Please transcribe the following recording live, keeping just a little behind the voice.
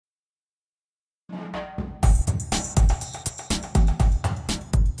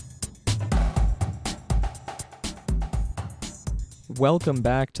Welcome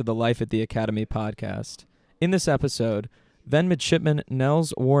back to the Life at the Academy podcast. In this episode, then Midshipman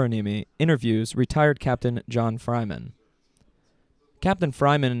Nels Waraaniemi interviews retired Captain John Freymann. Captain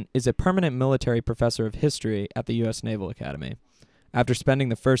Freymann is a permanent military professor of history at the U.S. Naval Academy. After spending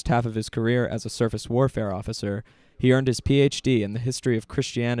the first half of his career as a surface warfare officer, he earned his Ph.D. in the history of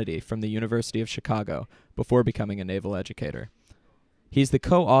Christianity from the University of Chicago before becoming a naval educator. He's the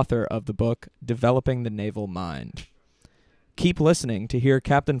co-author of the book Developing the Naval Mind. Keep listening to hear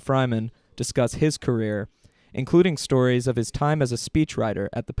Captain Freymann discuss his career, including stories of his time as a speechwriter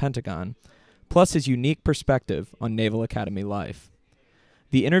at the Pentagon, plus his unique perspective on Naval Academy life.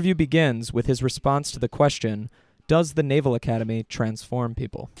 The interview begins with his response to the question, does the Naval Academy transform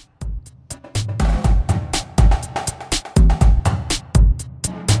people?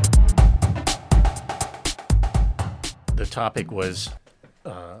 The topic was,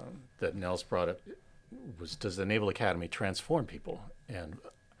 that Nels brought up, was does the Naval Academy transform people? And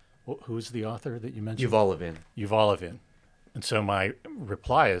who's the author that you mentioned? Yuval Levin. Yuval Levin. And so my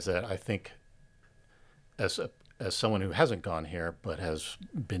reply is that I think as someone who hasn't gone here but has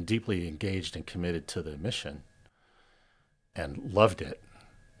been deeply engaged and committed to the mission and loved it,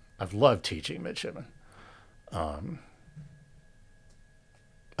 I've loved teaching midshipmen. I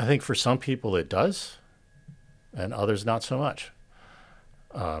think for some people it does, and others not so much.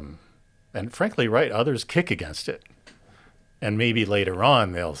 And frankly, right, others kick against it. And maybe later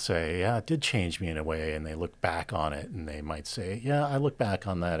on they'll say, yeah, it did change me in a way, and they look back on it and they might say, yeah, I look back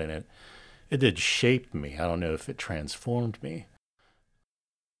on that and it did shape me. I don't know if it transformed me.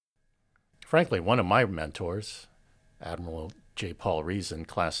 Frankly, one of my mentors, Admiral J. Paul Reason,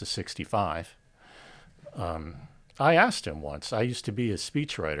 class of 65, I asked him once, I used to be a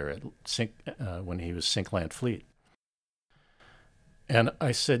speechwriter at when he was Sinkland Fleet. And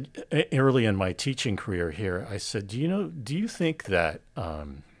I said, early in my teaching career here, I said, do you think that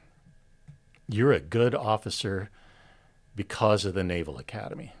you're a good officer because of the Naval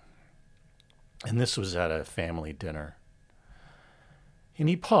Academy? And this was at a family dinner. And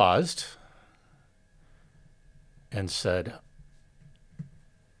he paused and said,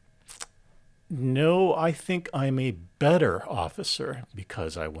 no, I think I'm a better officer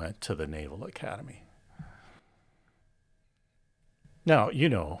because I went to the Naval Academy. Now,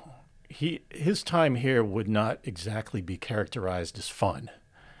 his time here would not exactly be characterized as fun.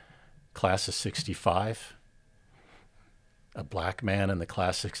 Class of 65, a black man in the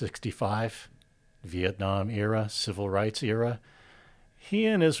class of 65, Vietnam era, civil rights era. He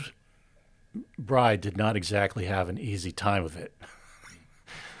and his bride did not exactly have an easy time of it.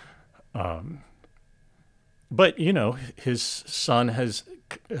 But, his son has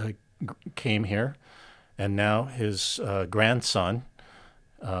came here, and now his grandson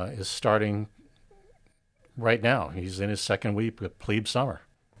is starting right now. He's in his second week of plebe summer,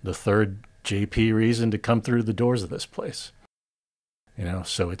 the third JP reason to come through the doors of this place.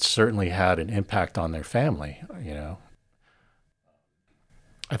 So it's certainly had an impact on their family,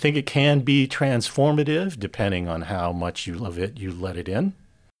 I think it can be transformative depending on how much you love it, you let it in,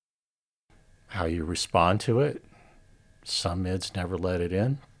 how you respond to it. Some mids never let it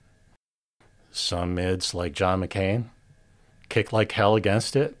in. Some mids, like John McCain, kick like hell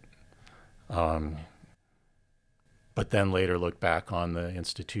against it, but then later look back on the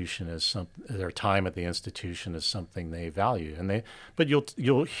institution as their time at the institution as something they value. But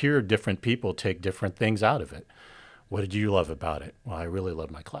you'll hear different people take different things out of it. What did you love about it? Well, I really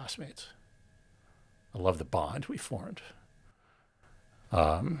love my classmates. I love the bond we formed.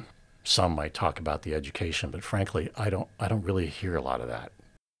 Some might talk about the education, but frankly, I don't really hear a lot of that.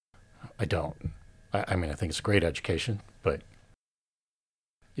 I don't. I mean, I think it's a great education, but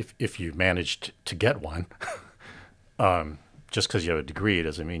if you managed to get one, just because you have a degree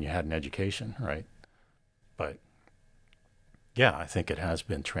doesn't mean you had an education, right? But yeah, I think it has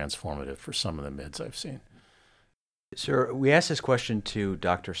been transformative for some of the mids I've seen. Sir, we asked this question to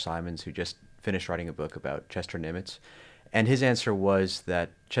Dr. Simons, who just finished writing a book about Chester Nimitz, and his answer was that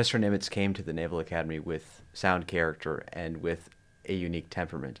Chester Nimitz came to the Naval Academy with sound character and with a unique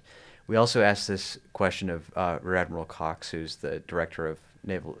temperament. We also asked this question of Rear Admiral Cox, who's the director of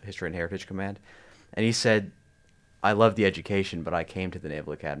Naval History and Heritage Command, and he said, I love the education, but I came to the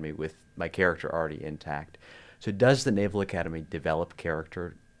Naval Academy with my character already intact. So does the Naval Academy develop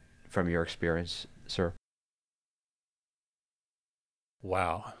character from your experience, sir?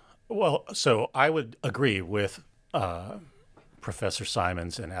 Wow. Well, so I would agree with Professor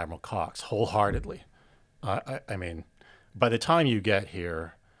Simons and Admiral Cox wholeheartedly. I mean, by the time you get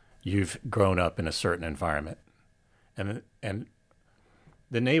here, you've grown up in a certain environment. And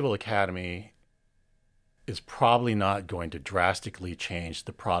the Naval Academy is probably not going to drastically change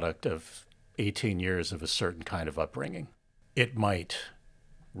the product of 18 years of a certain kind of upbringing. It might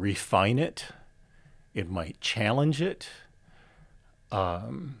refine it. It might challenge it.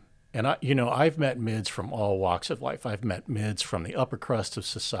 And I've met mids from all walks of life. I've met mids from the upper crust of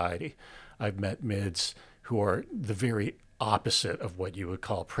society. I've met mids who are the very opposite of what you would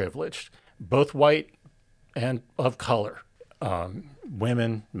call privileged, both white and of color,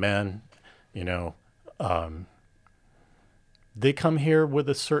 women, men, they come here with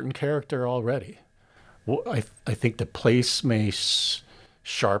a certain character already. Well, I think the place may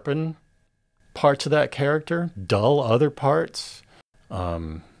sharpen parts of that character, dull other parts,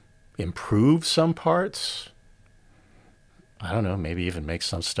 improve some parts. I don't know, maybe even make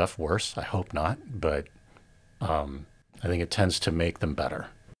some stuff worse. I hope not, but I think it tends to make them better,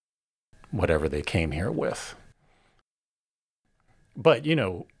 whatever they came here with. But,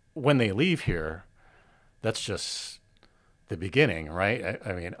 when they leave here, that's just the beginning, right?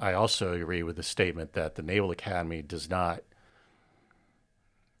 I mean, I also agree with the statement that the Naval Academy does not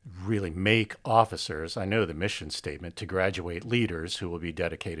really make officers. I know the mission statement to graduate leaders who will be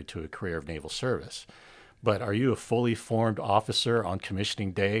dedicated to a career of naval service. But are you a fully formed officer on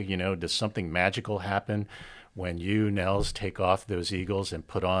commissioning day? Does something magical happen when you, Nels, take off those eagles and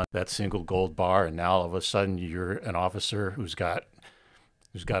put on that single gold bar, and now all of a sudden you're an officer who's got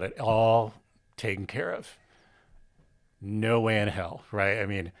it all taken care of? No way in hell, right? I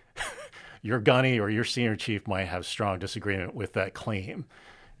mean, your gunny or your senior chief might have strong disagreement with that claim,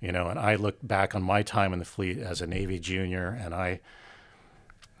 and I look back on my time in the fleet as a Navy junior, and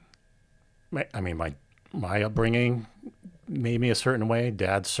my upbringing made me a certain way.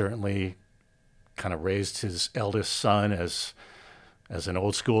 Dad certainly kind of raised his eldest son as an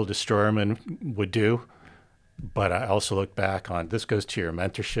old school destroyerman would do. But I also look back on, this goes to your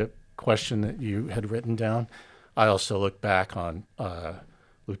mentorship question that you had written down. I also look back on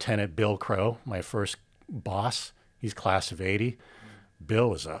Lieutenant Bill Crow, my first boss. He's class of 80. Bill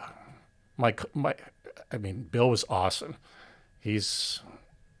was Bill was awesome.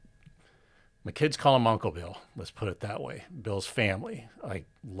 My kids call him Uncle Bill. Let's put it that way. Bill's family. I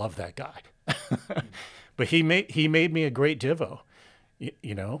love that guy. But he made me a great Divo,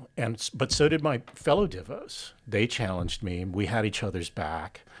 but so did my fellow Divos. They challenged me. We had each other's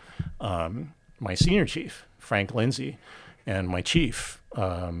back. My senior chief, Frank Lindsay, and my chief,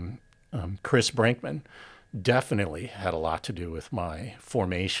 Chris Brinkman, definitely had a lot to do with my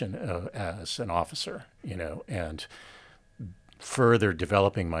formation as an officer, and further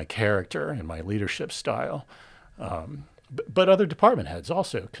developing my character and my leadership style. But other department heads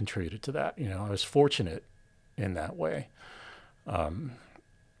also contributed to that. I was fortunate in that way.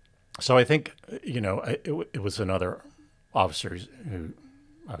 So I think, it was another officer who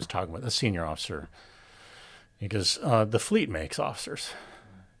I was talking with, a senior officer, because the fleet makes officers.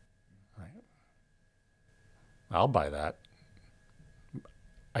 Right? I'll buy that.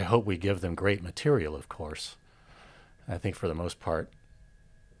 I hope we give them great material, of course. I think for the most part,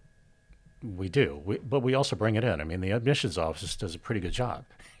 we do. But we also bring it in. I mean, the admissions office does a pretty good job.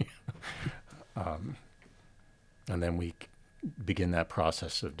 And then we begin that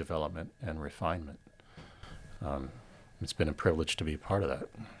process of development and refinement. It's been a privilege to be part of that.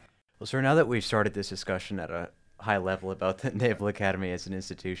 Well, sir, now that we've started this discussion at a high level about the Naval Academy as an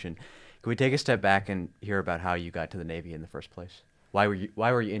institution, can we take a step back and hear about how you got to the Navy in the first place? Why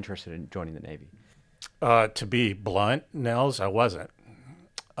were you interested in joining the Navy? To be blunt, Nels, I wasn't.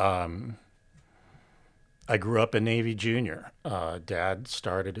 I grew up a Navy junior. Dad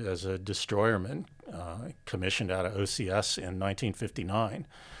started as a destroyerman, commissioned out of OCS in 1959.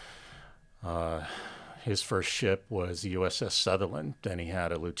 His first ship was the USS Sutherland. Then he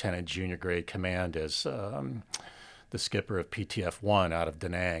had a lieutenant junior grade command as the skipper of PTF-1 out of Da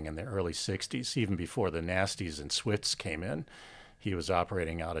Nang in the early 60s. Even before the Nasties and Swifts came in, he was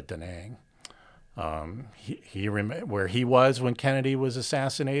operating out of Da Nang. Where he was when Kennedy was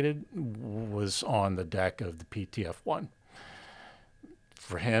assassinated was on the deck of the PTF-1.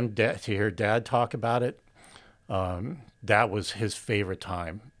 For him, to hear Dad talk about it, that was his favorite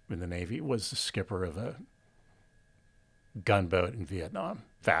time in the Navy, was the skipper of a gunboat in Vietnam,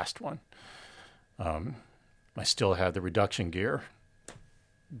 fast one. I still have the reduction gear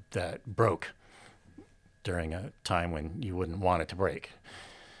that broke during a time when you wouldn't want it to break.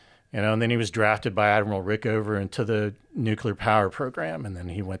 And then he was drafted by Admiral Rickover into the nuclear power program, and then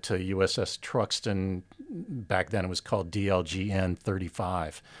he went to USS Truxtun. Back then it was called DLGN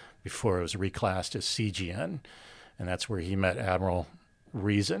 35, before it was reclassed as CGN, and that's where he met Admiral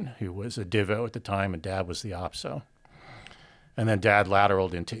Reason, who was a Divo at the time, and Dad was the OPSO. And then Dad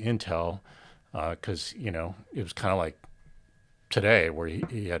lateraled into Intel, because, it was kind of like today where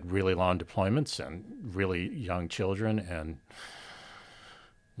he had really long deployments and really young children and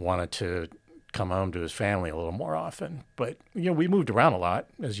wanted to come home to his family a little more often. But, we moved around a lot,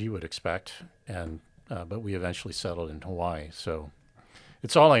 as you would expect, and but we eventually settled in Hawaii. So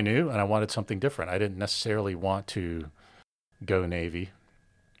it's all I knew, and I wanted something different. I didn't necessarily want to go Navy.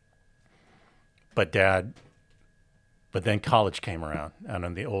 But then college came around, and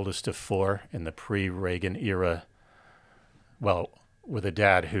I'm the oldest of four in the pre-Reagan era. Well, with a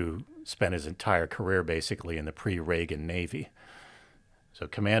dad who spent his entire career basically in the pre-Reagan Navy. So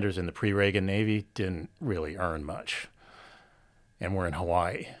commanders in the pre-Reagan Navy didn't really earn much. And we're in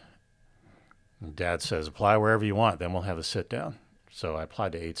Hawaii. And Dad says, apply wherever you want, then we'll have a sit down. So I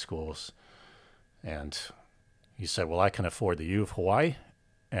applied to 8 schools. And he said, well, I can afford the U of Hawaii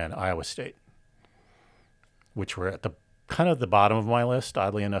and Iowa State, which were at the kind of the bottom of my list.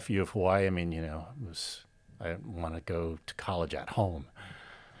 Oddly enough, U of Hawaii, I didn't want to go to college at home.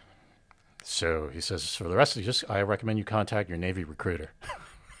 So he says, for the rest of you, I recommend you contact your Navy recruiter.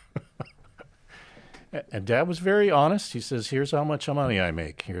 And Dad was very honest. He says, here's how much money I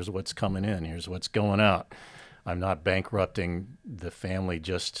make. Here's what's coming in. Here's what's going out. I'm not bankrupting the family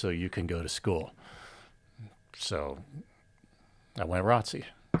just so you can go to school. So I went ROTC.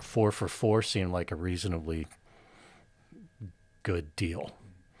 4 for 4 seemed like a reasonably good deal.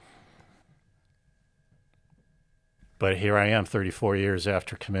 But here I am 34 years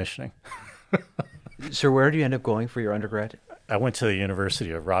after commissioning. So where do you end up going for your undergrad? I went to the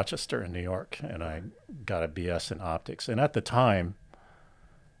University of Rochester in New York, and I got a BS in optics. And at the time,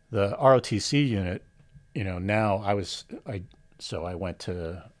 the ROTC unit, I went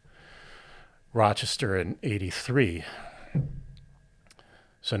to Rochester in '83.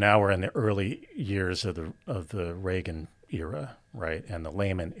 So now we're in the early years of the Reagan era, right, and the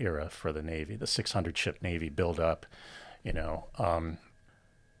Lehman era for the Navy, the 600-ship Navy build-up,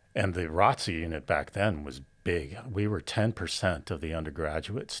 and the ROTC unit back then was big. We were 10% of the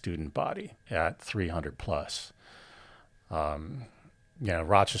undergraduate student body at 300 plus.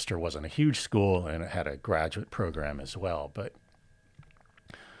 Rochester wasn't a huge school, and it had a graduate program as well. But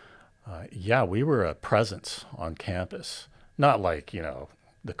we were a presence on campus, not like,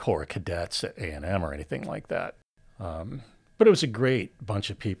 the Corps of Cadets at A&M or anything like that. But it was a great bunch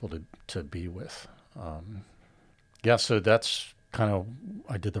of people to be with. So that's kind of,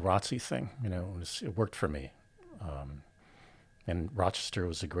 I did the ROTC thing, it worked for me. And Rochester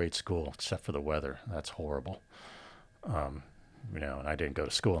was a great school, except for the weather. That's horrible. And I didn't go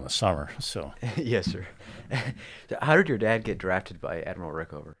to school in the summer, so. Yes, sir. How did your dad get drafted by Admiral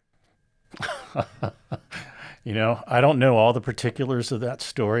Rickover? I don't know all the particulars of that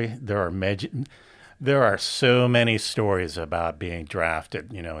story. There are so many stories about being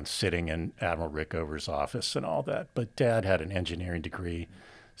drafted, and sitting in Admiral Rickover's office and all that. But Dad had an engineering degree,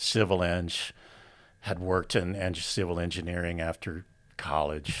 civil eng, had worked in civil engineering after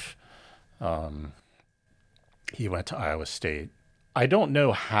college. He went to Iowa State. I don't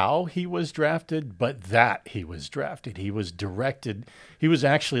know how he was drafted, but that he was drafted. He was directed. He was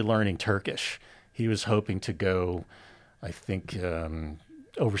actually learning Turkish. He was hoping to go, I think,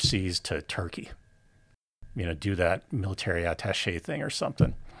 overseas to Turkey. Do that military attaché thing or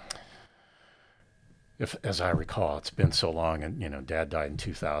something. As I recall, it's been so long, and Dad died in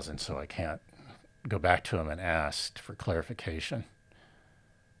 2000, so I can't go back to him and ask for clarification.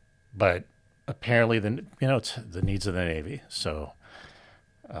 But apparently, it's the needs of the Navy. So,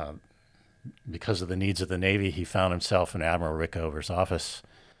 because of the needs of the Navy, he found himself in Admiral Rickover's office,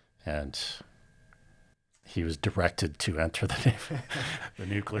 and he was directed to enter the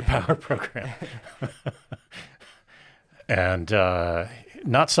nuclear power program. And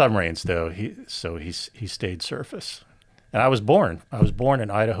not submarines, though. He stayed surface. And I was born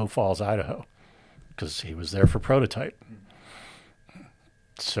in Idaho Falls, Idaho, because he was there for prototype.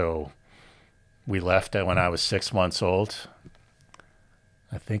 So we left when I was 6 months old.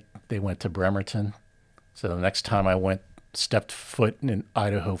 I think they went to Bremerton. So the next time I stepped foot in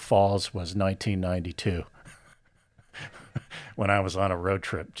Idaho Falls was 1992. When I was on a road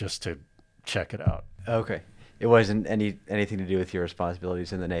trip just to check it out. Okay. It wasn't anything to do with your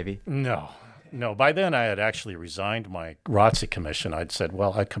responsibilities in the Navy? No. By then I had actually resigned my ROTC commission. I'd said,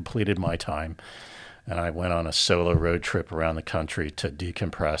 well, I completed my time, and I went on a solo road trip around the country to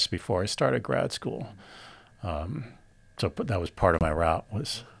decompress before I started grad school. So that was part of my route,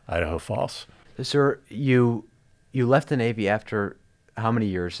 was Idaho Falls. Sir, you left the Navy after how many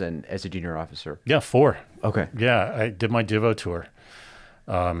years then as a junior officer? Yeah, 4. Okay. Yeah, I did my Divo tour.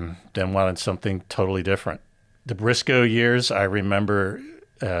 Then wanted something totally different. The Briscoe years I remember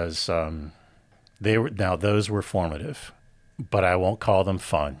as Now those were formative, but I won't call them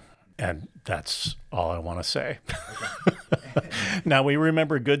fun. And that's all I want to say. Now, we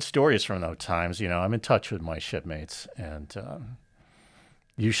remember good stories from those times. I'm in touch with my shipmates. And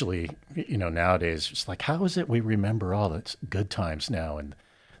usually, nowadays, it's like, how is it we remember all the good times now? And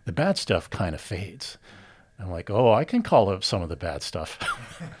the bad stuff kind of fades. I'm like, oh, I can call up some of the bad stuff.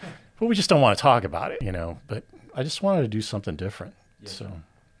 But we just don't want to talk about it, But I just wanted to do something different. Yeah. So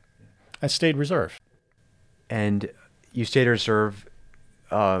I stayed reserve. And you stayed reserve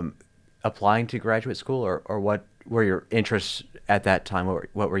applying to graduate school, or what were your interests at that time?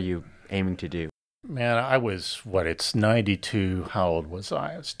 What were you aiming to do? Man, I was, it's 92. How old was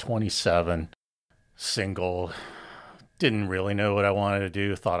I? I was 27, single, didn't really know what I wanted to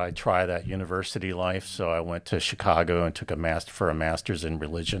do. Thought I'd try that university life. So I went to Chicago and took a master's in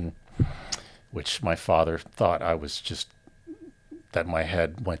religion, which my father thought I was that my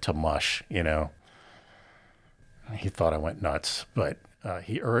head went to mush, He thought I went nuts, but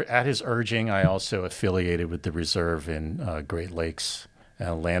at his urging, I also affiliated with the reserve in Great Lakes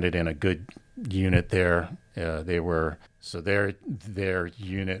and landed in a good unit there. Their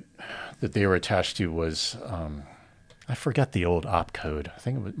unit that they were attached to was, I forget the old op code. I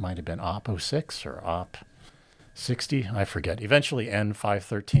think it might have been op 06 or op 60. I forget. Eventually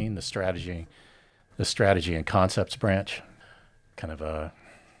N513, the strategy and concepts branch, kind of a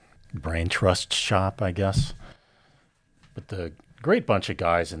brain trust shop, I guess. But the great bunch of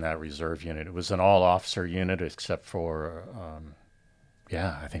guys in that reserve unit. It was an all-officer unit except for,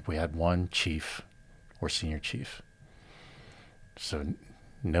 I think we had one chief or senior chief. So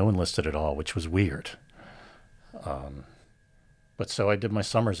no enlisted at all, which was weird. But so I did my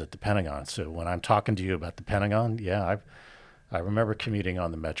summers at the Pentagon. So when I'm talking to you about the Pentagon, I remember commuting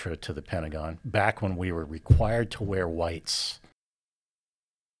on the Metro to the Pentagon back when we were required to wear whites.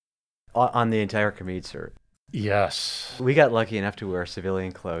 On the entire commute, sir? Yes. We got lucky enough to wear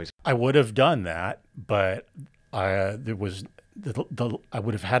civilian clothes. I would have done that, but I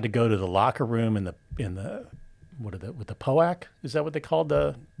would have had to go to the locker room in the with the POAC. Is that what they called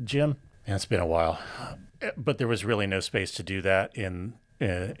the gym? And it's been a while, but there was really no space to do that in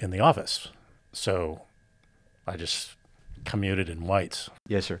the office. So I just commuted in whites.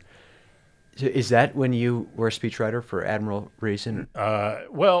 Yes, sir. So is that when you were a speechwriter for Admiral Reason?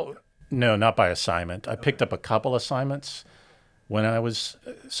 Well, no, not by assignment. I picked up a couple assignments when I was,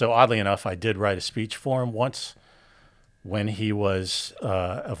 so oddly enough, I did write a speech for him once when he was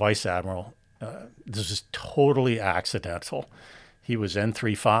a vice admiral. This was totally accidental. He was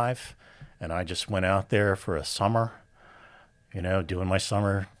N35, and I just went out there for a summer, doing my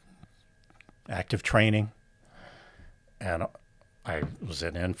summer active training. And I was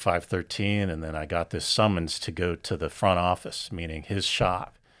at N513, and then I got this summons to go to the front office, meaning his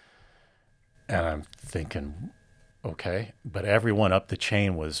shop. And I'm thinking, okay, but everyone up the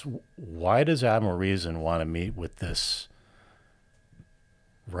chain was, why does Admiral Reason want to meet with this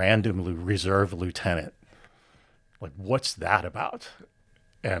random reserve lieutenant? Like, what's that about?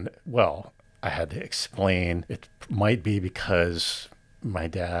 And, well, I had to explain it might be because my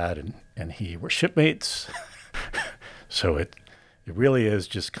dad and he were shipmates. So it really is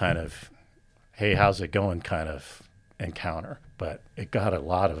just kind of, hey, how's it going kind of encounter. But it got a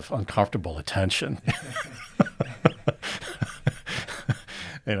lot of uncomfortable attention.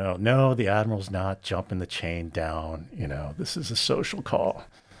 No, the Admiral's not jumping the chain down. This is a social call.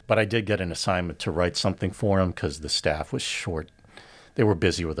 But I did get an assignment to write something for him because the staff was short. They were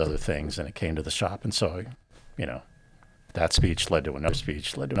busy with other things, and it came to the shop. And so, that speech led to another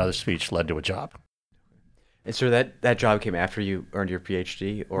speech, led to another speech, led to a job. And so that job came after you earned your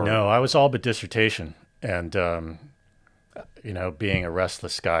PhD? Or No, I was all but dissertation. And, being a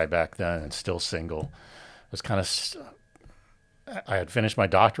restless guy back then and still single, was kind of, I had finished my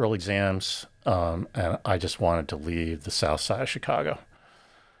doctoral exams, and I just wanted to leave the south side of Chicago.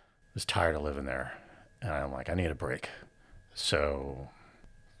 I was tired of living there. And I'm like, I need a break. So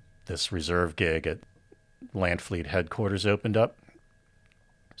this reserve gig at Land Fleet headquarters opened up.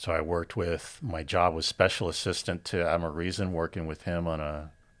 So I worked my job was special assistant to Admiral Reason, working with him on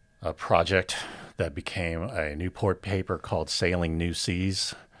a project that became a Newport paper called Sailing New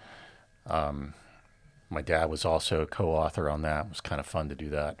Seas. My dad was also a co-author on that. It was kind of fun to do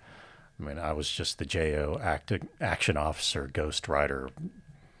that. I mean, I was just the JO action officer, ghost writer,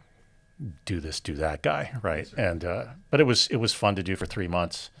 do this, do that guy, right? Yes, and but it was fun to do for 3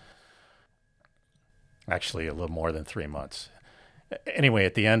 months. Actually, a little more than 3 months. Anyway,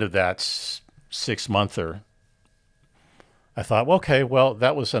 at the end of that 6-monther, I thought, okay, well,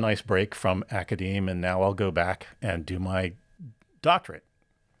 that was a nice break from academe, and now I'll go back and do my doctorate.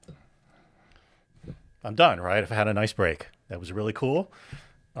 I'm done, right? I've had a nice break. That was really cool.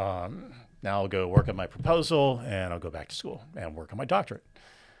 Now I'll go work on my proposal, and I'll go back to school and work on my doctorate.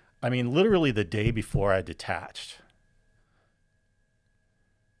 I mean, literally the day before I detached,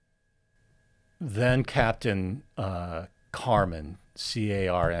 then Captain Carman, Carman,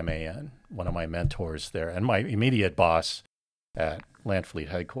 one of my mentors there, and my immediate boss at Land Fleet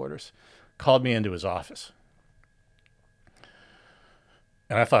Headquarters, called me into his office.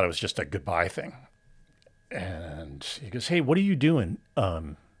 And I thought it was just a goodbye thing. And he goes, "Hey, what are you doing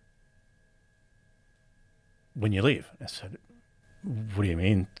when you leave?" I said, "What do you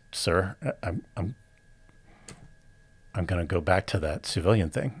mean, sir? I'm going to go back to that civilian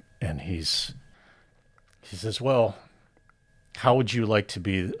thing." And he says, "Well, how would you like to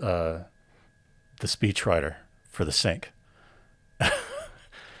be the speechwriter for the sink?"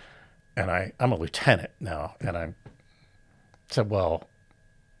 And I'm a lieutenant now, and I said, "Well,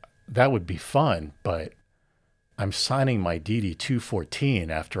 that would be fun, but I'm signing my DD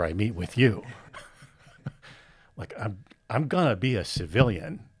 214 after I meet with you." Like, I'm gonna be a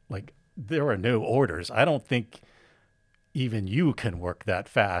civilian. Like, there are no orders. I don't think even you can work that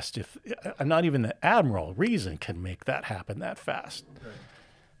fast. If not even the Admiral Reason can make that happen that fast.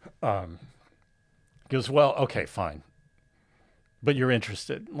 Okay. Goes, "Well, okay, fine. But you're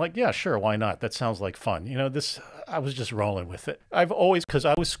interested." I'm like, "Yeah, sure, why not? That sounds like fun." I was just rolling with it. I've always, because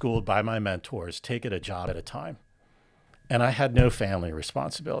I was schooled by my mentors, take it a job at a time. And I had no family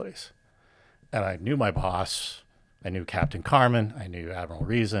responsibilities. And I knew my boss. I knew Captain Carman. I knew Admiral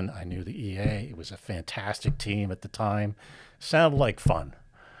Reason. I knew the EA. It was a fantastic team at the time. Sounded like fun.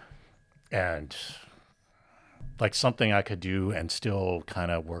 And like something I could do and still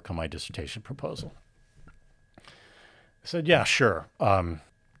kind of work on my dissertation proposal. I said, "Yeah, sure.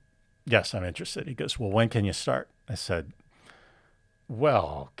 Yes, I'm interested." He goes, "Well, when can you start?" I said,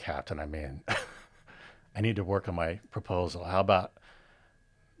 "Well, Captain, I mean, I need to work on my proposal. How about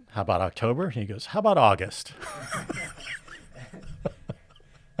October?" He goes, "How about August?"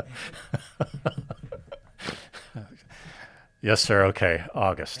 "Yes, sir. Okay,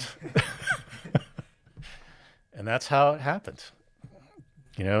 August." And that's how it happened.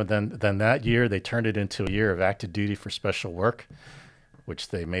 Then that year they turned it into a year of active duty for special work, which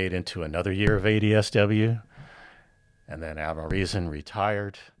they made into another year of ADSW. And then Admiral Reason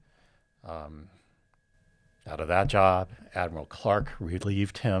retired out of that job. Admiral Clark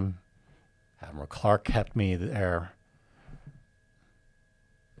relieved him. Admiral Clark kept me there.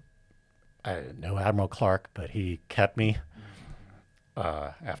 I didn't know Admiral Clark, but he kept me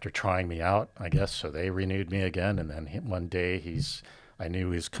after trying me out, I guess. So they renewed me again. And then one day I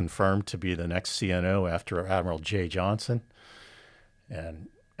knew he was confirmed to be the next CNO after Admiral J. Johnson. And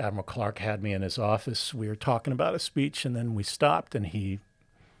Admiral Clark had me in his office. We were talking about a speech, and then we stopped, and he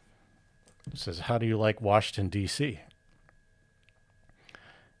says, "How do you like Washington, D.C.?"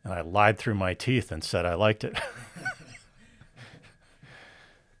 And I lied through my teeth and said I liked it.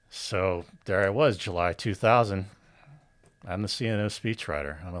 So there I was, July 2000. I'm the CNO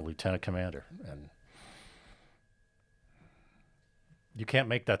speechwriter. I'm a lieutenant commander. And you can't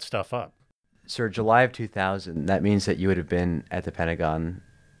make that stuff up. Sir, July of 2000, that means that you would have been at the Pentagon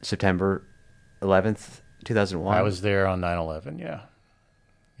September 11th, 2001? I was there on 9/11, yeah.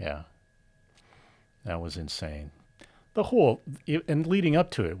 Yeah. That was insane. And leading up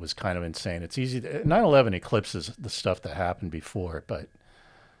to it was kind of insane. It's easy. 9/11 eclipses the stuff that happened before it, but,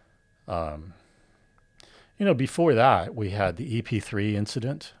 before that, we had the EP3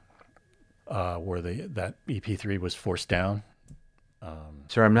 incident where that EP3 was forced down.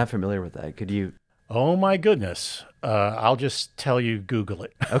 Sir, I'm not familiar with that. Could you? Oh my goodness! I'll just tell you. Google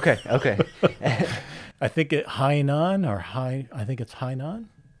it. Okay. I think it's Hainan.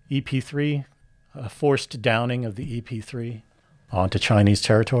 EP3, forced downing of the EP3 onto Chinese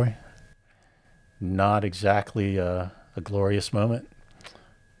territory. Not exactly a glorious moment.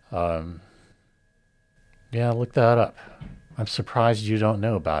 Yeah, look that up. I'm surprised you don't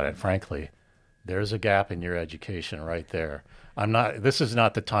know about it. Frankly, there's a gap in your education right there. This is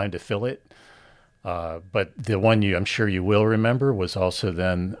not the time to fill it. But the one I'm sure you will remember was also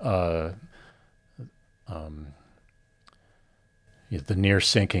then the near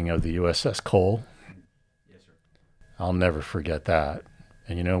sinking of the USS Cole. Yes, sir. I'll never forget that.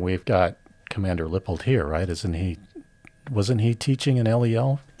 And we've got Commander Lippold here, right? Wasn't he teaching in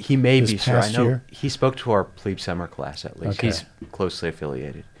LEL? He may be, sir. I know year? he spoke to our plebe summer class at least. Okay. He's closely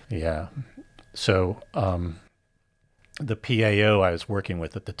affiliated. Yeah. So the PAO I was working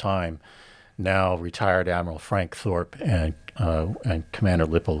with at the time, now retired Admiral Frank Thorpe and Commander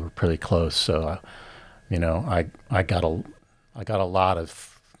Lippold were pretty close. So, I got a lot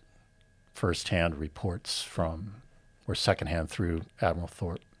of firsthand reports from, or secondhand through Admiral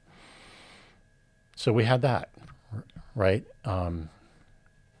Thorpe. So we had that, right? And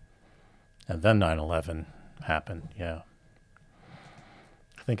then 9/11 happened, yeah.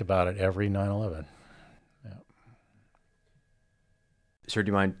 Think about it every 9/11. Yeah. Sir, do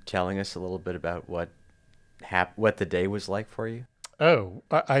you mind telling us a little bit about what the day was like for you? Oh,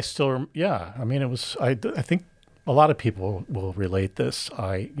 I still, yeah. I mean, it was, I think a lot of people will relate this. So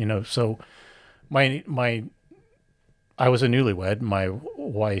I was a newlywed. My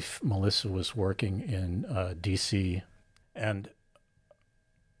wife, Melissa, was working in D.C., and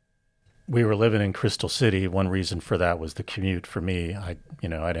we were living in Crystal City. One reason for that was the commute for me. I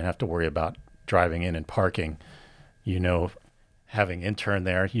didn't have to worry about driving in and parking. Having interned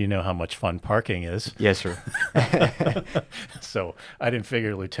there, you know how much fun parking is. Yes, sir. So I didn't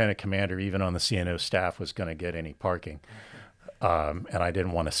figure lieutenant commander, even on the CNO staff, was going to get any parking. And I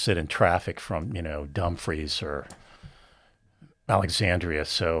didn't want to sit in traffic from, Dumfries or Alexandria.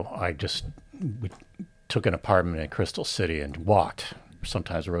 So we took an apartment in Crystal City and walked.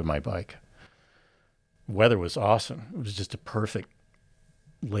 Sometimes rode my bike. Weather was awesome. It was just a perfect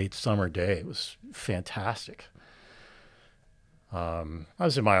late summer day. It was fantastic. I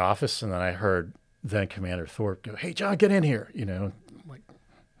was in my office, and then I heard then Commander Thorpe go, "Hey, John, get in here." Like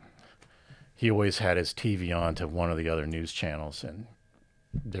he always had his TV on to one of the other news channels, and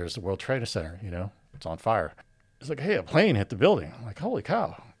there's the World Trade Center, it's on fire. It's like, "Hey, a plane hit the building." I'm like, holy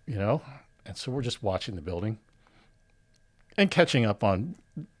cow, And so we're just watching the building and catching up on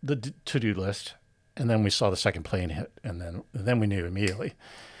the to-do list. And then we saw the second plane hit, and then we knew immediately,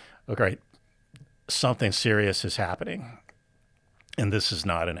 okay, something serious is happening. And this is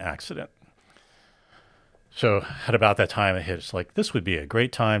not an accident. So at about that time, it hit us like, this would be a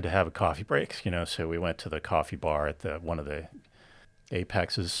great time to have a coffee break, So we went to the coffee bar at one of the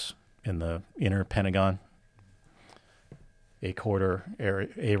apexes in the inner Pentagon, A-quarter,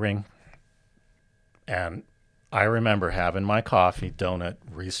 A-ring. And I remember having my coffee donut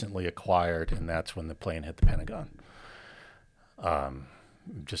recently acquired, and that's when the plane hit the Pentagon.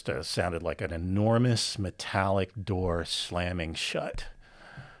 Just sounded like an enormous metallic door slamming shut.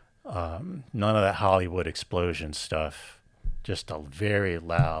 None of that Hollywood explosion stuff. Just a very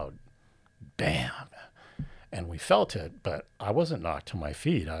loud bam. And we felt it, but I wasn't knocked to my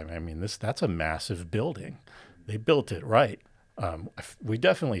feet. I mean, that's a massive building. They built it right. We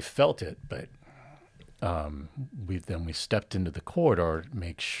definitely felt it, but we stepped into the corridor to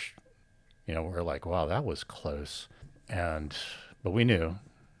make we're like, wow, that was close. But we knew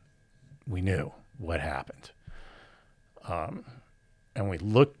what happened. And we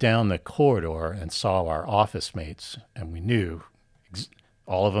looked down the corridor and saw our office mates, and we knew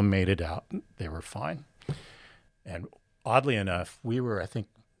all of them made it out. They were fine. And oddly enough, we were, I think,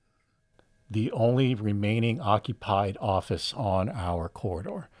 the only remaining occupied office on our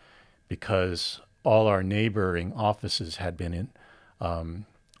corridor, because all our neighboring offices had been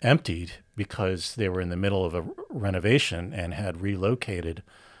emptied because they were in the middle of a renovation and had relocated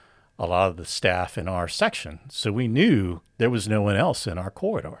a lot of the staff in our section. So we knew there was no one else in our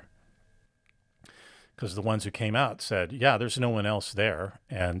corridor, because the ones who came out said, yeah, there's no one else there.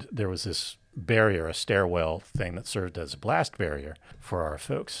 And there was this barrier, a stairwell thing that served as a blast barrier for our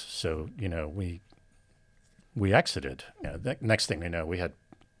folks. So, we exited. The next thing we know, we had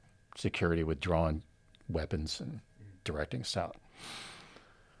security with drawn weapons and directing us out.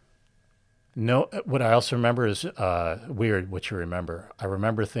 No, what I also remember is weird what you remember. I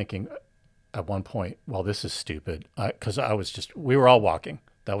remember thinking at one point, well, this is stupid, because we were all walking.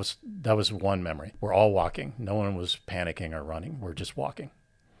 That was one memory. We're all walking. No one was panicking or running. We're just walking.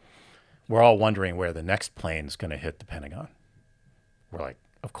 We're all wondering where the next plane's going to hit the Pentagon. We're like,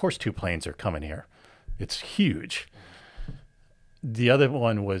 of course 2 planes are coming here. It's huge. The other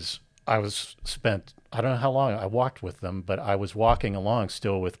one was, I don't know how long I walked with them, but I was walking along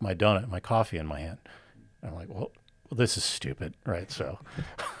still with my donut, my coffee in my hand. I'm like, well, this is stupid, right? So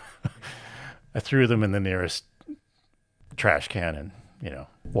I threw them in the nearest trash can and,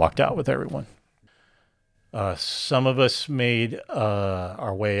 walked out with everyone. Some of us made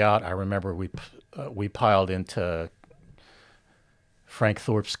our way out. I remember we piled into Frank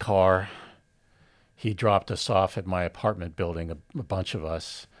Thorpe's car. He dropped us off at my apartment building, a bunch of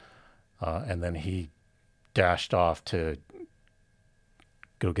us. And then he dashed off to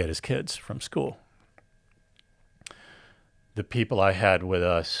go get his kids from school. The people I had with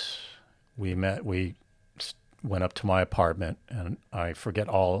us, we went up to my apartment, and I forget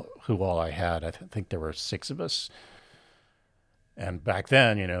who all I had. I think there were 6 of us. And back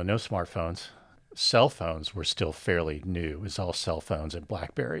then, no smartphones. Cell phones were still fairly new. It was all cell phones and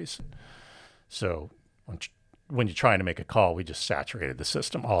Blackberries. So when you're trying to make a call, we just saturated the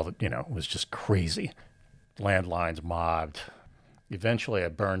system. It was just crazy. Landlines mobbed. Eventually I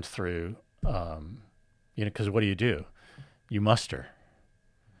burned through, because what do? You muster.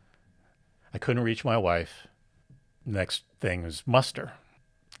 I couldn't reach my wife. Next thing was muster.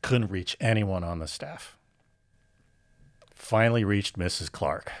 Couldn't reach anyone on the staff. Finally reached Mrs.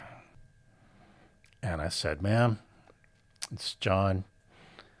 Clark. And I said, "Ma'am, it's John.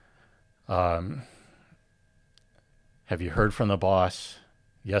 Have you heard from the boss?"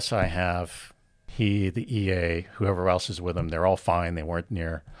 "Yes, I have. He, the EA, whoever else is with him, they're all fine. They weren't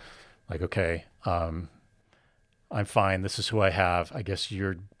near." Like, "Okay, I'm fine. This is who I have. I guess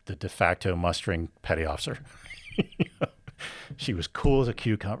you're the de facto mustering petty officer." She was cool as a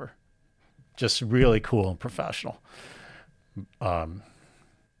cucumber. Just really cool and professional. And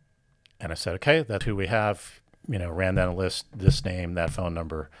I said, "Okay, that's who we have." Ran down a list, this name, that phone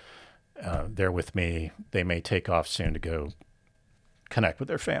number. They're with me. They may take off soon to go connect with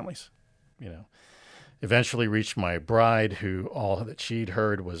their families. Eventually reached my bride, who all that she'd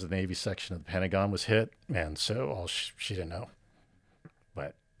heard was the Navy section of the Pentagon was hit. And so she didn't know.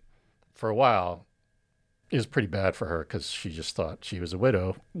 But for a while, it was pretty bad for her because she just thought she was a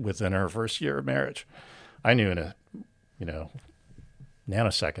widow within her first year of marriage. I knew in a,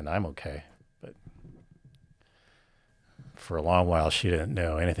 nanosecond I'm okay. But for a long while, she didn't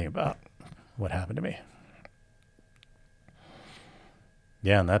know anything about what happened to me.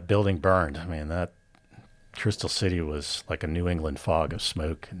 Yeah, and that building burned. I mean, that Crystal City was like a New England fog of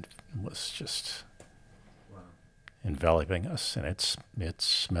smoke and was just enveloping us. And it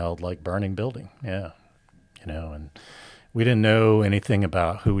smelled like burning building. Yeah. And we didn't know anything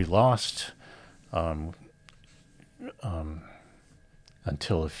about who we lost until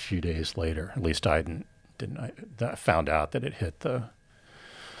a few days later. At least I didn't. I found out that it hit the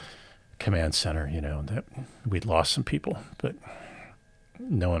command center, that we'd lost some people, but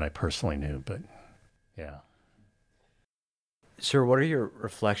no one I personally knew, but yeah. Sir, what are your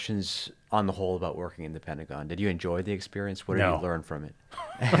reflections on the whole about working in the Pentagon? Did you enjoy the experience? What did you learn from it?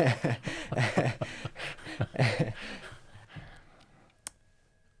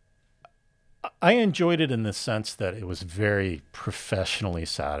 I enjoyed it in the sense that it was very professionally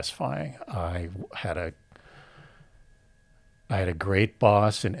satisfying. I had a great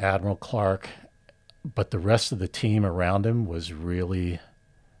boss in Admiral Clark, but the rest of the team around him was really,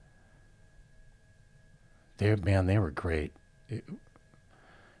 they were great.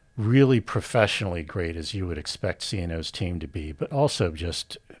 Really professionally great, as you would expect CNO's team to be, but also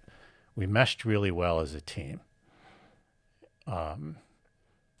just, we meshed really well as a team.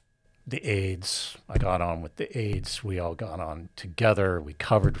 The aides, I got on with the aides. We all got on together. We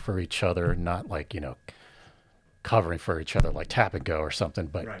covered for each other, not like, covering for each other like tap and go or something,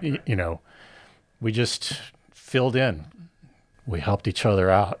 but, right. We just filled in. We helped each other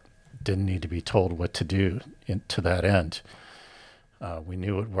out. Didn't need to be told what to do to that end. We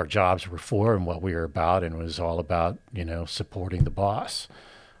knew what our jobs were for and what we were about, and it was all about, supporting the boss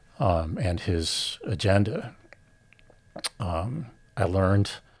and his agenda. I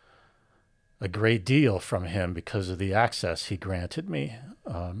learned a great deal from him because of the access he granted me,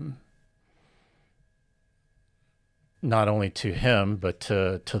 not only to him, but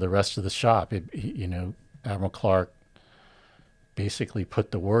to the rest of the shop. Admiral Clark basically put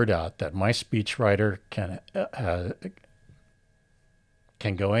the word out that my speechwriter can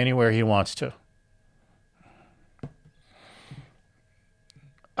go anywhere he wants to.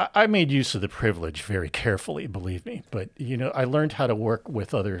 I made use of the privilege very carefully, believe me, but I learned how to work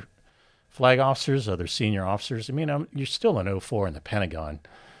with other flag officers, other senior officers. I mean, you're still an 04 in the Pentagon.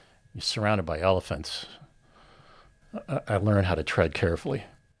 You're surrounded by elephants. I learned how to tread carefully,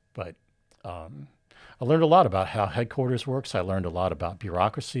 but I learned a lot about how headquarters works. I learned a lot about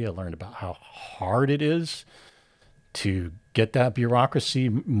bureaucracy. I learned about how hard it is to get that bureaucracy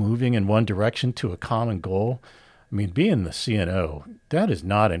moving in one direction to a common goal. I mean, being the CNO, that is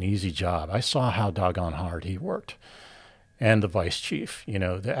not an easy job. I saw how doggone hard he worked. And the vice chief,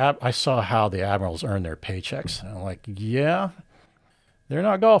 I saw how the admirals earn their paychecks. And I'm like, yeah, they're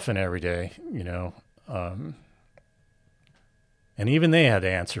not golfing every day, and even they had to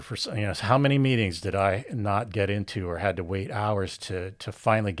answer for, how many meetings did I not get into or had to wait hours to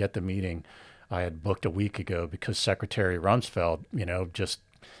finally get the meeting I had booked a week ago because Secretary Rumsfeld, just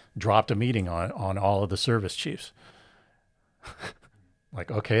dropped a meeting on all of the service chiefs.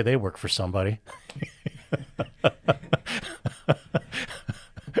 Like, okay, they work for somebody.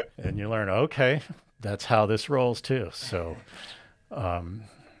 And you learn, okay, that's how this rolls too. So I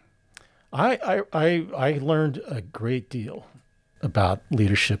learned a great deal about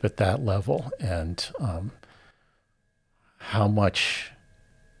leadership at that level, and how much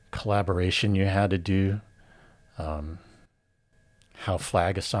collaboration you had to do, how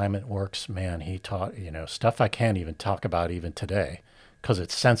flag assignment works. Man, he taught, stuff I can't even talk about even today because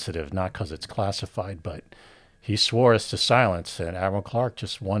it's sensitive, not because it's classified, but he swore us to silence. And Admiral Clark,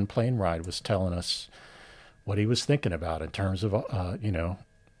 just one plane ride, was telling us what he was thinking about in terms of,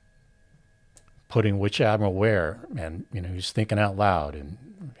 putting which admiral where. And, he's thinking out loud, and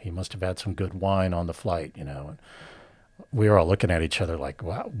he must have had some good wine on the flight, And we were all looking at each other like,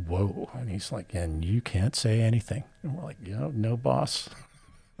 wow, whoa. And he's like, and you can't say anything. And we're like, no, boss.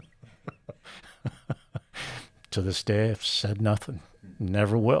 To this day, I've said nothing.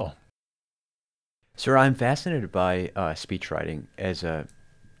 Never will. Sir, I'm fascinated by speech writing as a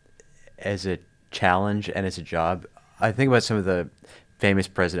challenge and as a job. I think about some of the famous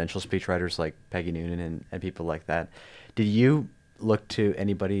presidential speechwriters like Peggy Noonan and people like that. Did you look to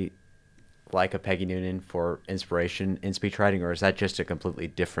anybody like a Peggy Noonan for inspiration in speech writing, or is that just a completely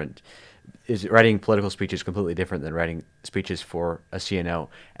different? Is writing political speeches completely different than writing speeches for a CNO?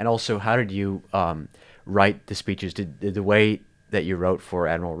 And also, how did you write the speeches? Did the way that you wrote for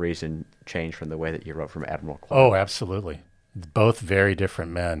Admiral Reason change from the way that you wrote from Admiral Clark? Oh, absolutely. Both very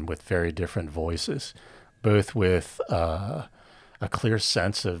different men with very different voices, both with a clear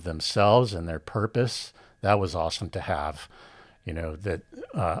sense of themselves and their purpose. That was awesome to have. That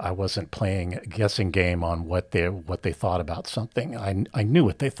I wasn't playing a guessing game on what they thought about something. I knew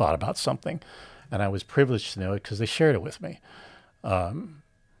what they thought about something, and I was privileged to know it because they shared it with me.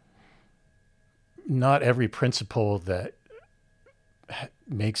 Not every principal that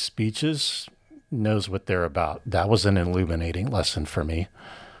makes speeches knows what they're about. That was an illuminating lesson for me.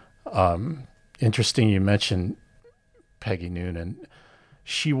 Interesting you mentioned Peggy Noonan.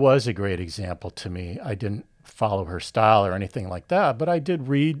 She was a great example to me. I didn't follow her style or anything like that, but I did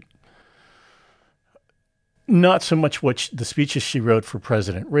read not so much the speeches she wrote for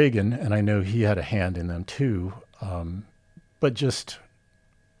President Reagan, and I know he had a hand in them too, but just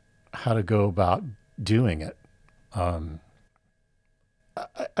how to go about doing it. I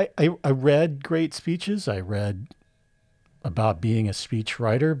read great speeches. I read about being a speech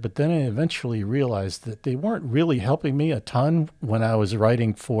writer, but then I eventually realized that they weren't really helping me a ton when I was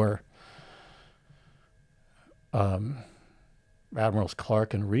writing for Admirals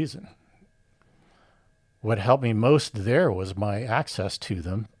Clark and Reason. What helped me most there was my access to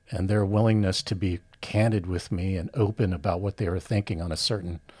them and their willingness to be candid with me and open about what they were thinking on a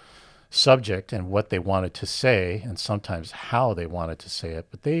certain subject and what they wanted to say, and sometimes how they wanted to say it.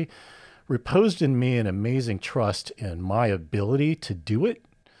 But they reposed in me an amazing trust in my ability to do it,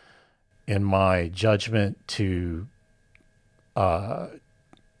 in my judgment to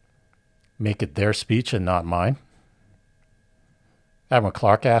make it their speech and not mine. Admiral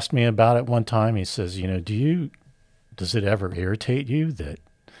Clark asked me about it one time. He says, does it ever irritate you that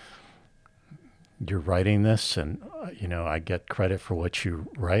you're writing this and, I get credit for what you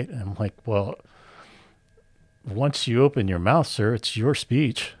write? And I'm like, well, once you open your mouth, sir, it's your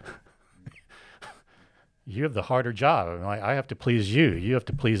speech. You have the harder job. I'm like, I have to please you. You have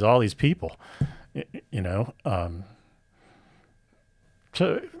to please all these people,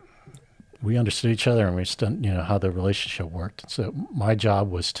 So we understood each other, and we understood, how the relationship worked. So my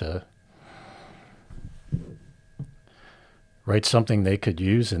job was to write something they could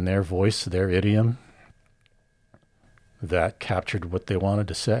use in their voice, their idiom, that captured what they wanted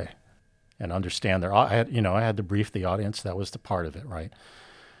to say, and understand I had to brief the audience. That was the part of it, right?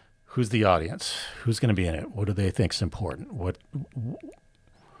 Who's the audience? Who's going to be in it? What do they think is important?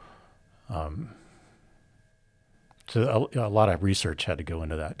 So a lot of research had to go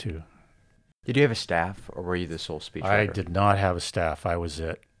into that too. Did you have a staff, or were you the sole speechwriter? I did not have a staff. I was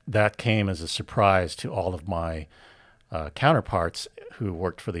it. That came as a surprise to all of my counterparts who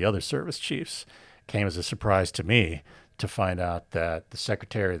worked for the other service chiefs. Came as a surprise to me to find out that the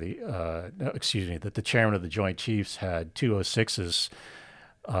secretary of that the chairman of the Joint Chiefs had 206s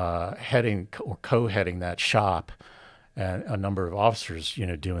heading or co-heading that shop, and a number of officers,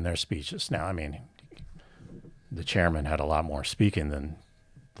 doing their speeches. Now, I mean, the chairman had a lot more speaking than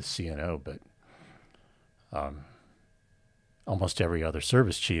the CNO, but almost every other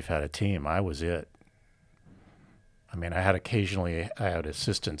service chief had a team. I was it. I mean, I had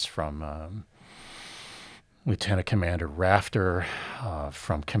assistance from Lieutenant Commander Rafter,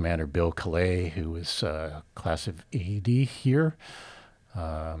 from Commander Bill Calais, who was class of AD here.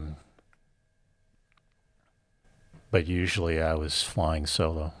 But usually I was flying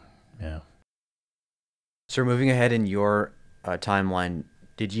solo. Yeah. So moving ahead in your timeline,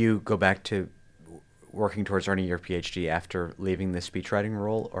 did you go back to working towards earning your PhD after leaving the speechwriting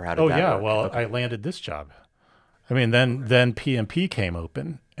role, or how did Oh that yeah, work? well, Okay. I landed this job. I mean, then PMP came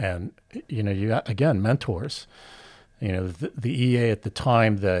open, and you know, you got, again, mentors. You know, the EA at the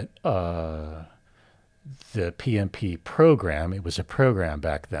time that the PMP program, it was a program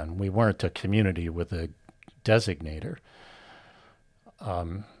back then. We weren't a community with a designator.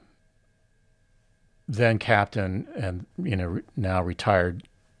 Then Captain and, you know, now retired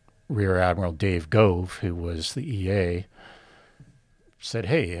Rear Admiral Dave Gove, who was the EA, said,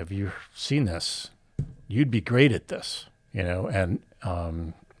 "Hey, have you seen this? You'd be great at this," you know. And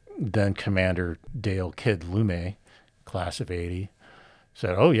then Commander Dale Kidd Lume, class of '80,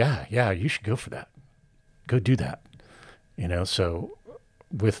 said, "Oh yeah, you should go for that. Go do that," you know. So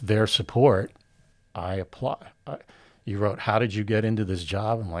with their support, I applied. You wrote, "How did you get into this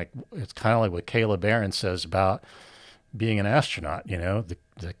job?" I'm like, it's kind of like what Caleb Barron says about being an astronaut. You know, the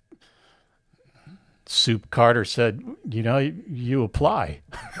Soup Carter said, you know, you apply.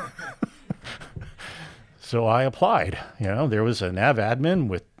 So I applied. You know, there was a nav admin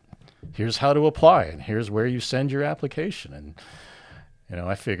with, here's how to apply, and here's where you send your application. And, you know,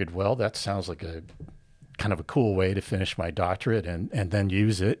 I figured, well, that sounds like a kind of a cool way to finish my doctorate and then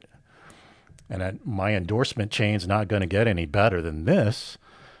use it. And my endorsement chain's not going to get any better than this.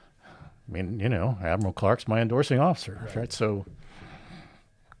 I mean, you know, Admiral Clark's my endorsing officer, right? So,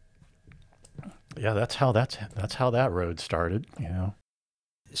 yeah, that's how that road started, you know.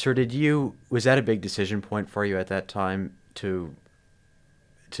 Sir, was that a big decision point for you at that time to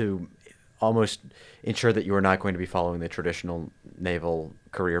almost ensure that you were not going to be following the traditional naval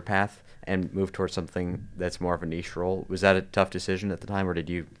career path and move towards something that's more of a niche role? Was that a tough decision at the time, or did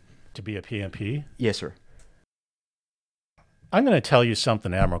you? To be a PMP? Yes, sir. I'm going to tell you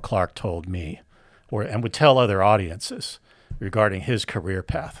something Admiral Clark told me, and would tell other audiences regarding his career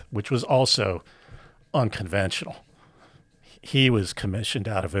path, which was also unconventional. He was commissioned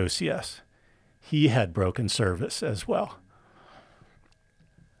out of OCS. He had broken service as well.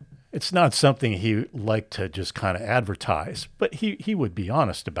 It's not something he liked to just kind of advertise, but he would be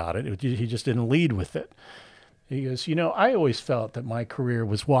honest about it. He just didn't lead with it. He goes, you know, I always felt that my career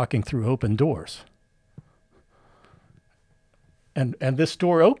was walking through open doors. And this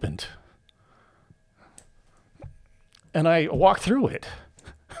door opened. And I walked through it.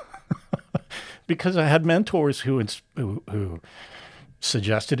 Because I had mentors who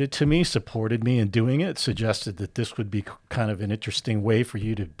suggested it to me, supported me in doing it, suggested that this would be kind of an interesting way for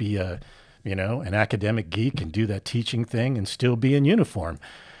you to be an academic geek and do that teaching thing and still be in uniform.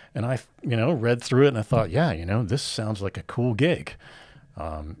 And I, read through it and I thought, yeah, this sounds like a cool gig.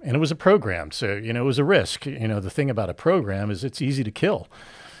 And it was a program. So, it was a risk. The thing about a program is it's easy to kill.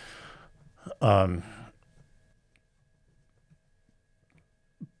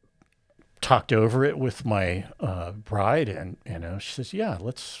 Talked over it with my bride and, she says, yeah,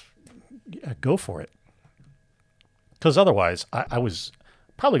 let's go for it. Because otherwise I was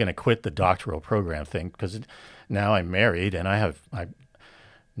probably going to quit the doctoral program thing because now I'm married and I'm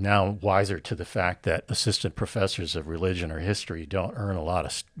now wiser to the fact that assistant professors of religion or history don't earn a lot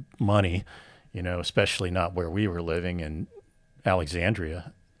of money, especially not where we were living in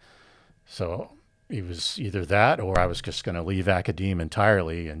Alexandria. So it was either that or I was just going to leave academe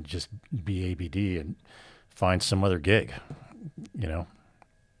entirely and just be ABD and find some other gig.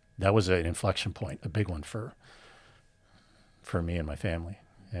 That was an inflection point, a big one for me and my family.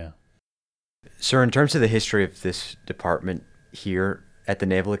 Yeah. Sir, in terms of the history of this department here at the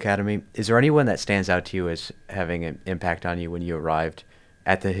Naval Academy, is there anyone that stands out to you as having an impact on you when you arrived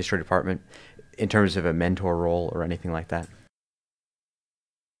at the history department in terms of a mentor role or anything like that?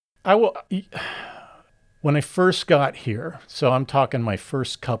 When I first got here, so I'm talking my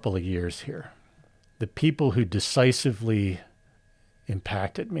first couple of years here, the people who decisively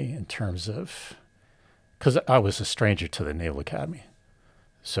impacted me in terms of, because I was a stranger to the Naval Academy.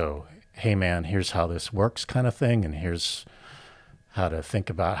 So, hey man, here's how this works kind of thing, and here's how to think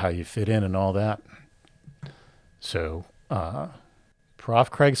about how you fit in and all that. So,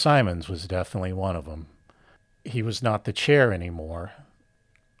 Prof. Craig Simons was definitely one of them. He was not the chair anymore.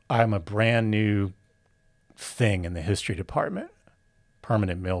 I'm a brand new thing in the history department,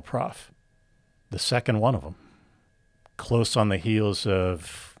 permanent mill prof. The second one of them, close on the heels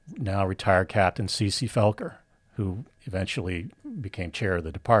of now retired Captain C.C. Felker, who eventually became chair of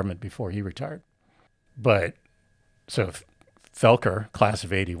the department before he retired. But so Felker, class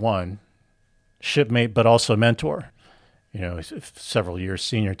of 81, shipmate, but also mentor, he's several years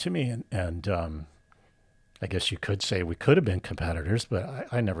senior to me. And I guess you could say we could have been competitors, but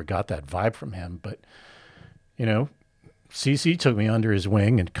I never got that vibe from him. But, CC took me under his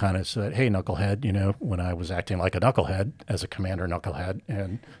wing and kind of said, hey, knucklehead, when I was acting like a knucklehead as a commander knucklehead.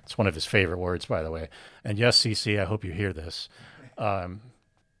 And it's one of his favorite words, by the way. And yes, CC, I hope you hear this.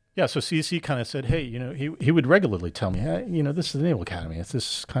 Yeah, so CC kind of said, hey, he would regularly tell me, hey, this is the Naval Academy. This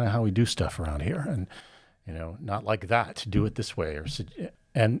is kind of how we do stuff around here. And, not like that, do it this way.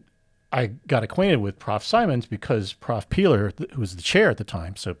 And I got acquainted with Prof. Simons because Prof. Peeler, who was the chair at the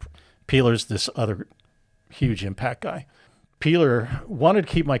time, so Peeler's this other huge impact guy. Peeler wanted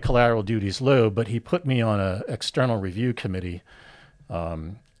to keep my collateral duties low, but he put me on an external review committee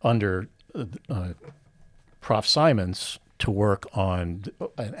under Prof. Simons to work on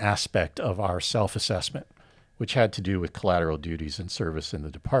an aspect of our self-assessment, which had to do with collateral duties and service in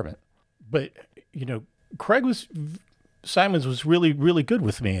the department. But, Simons was really, really good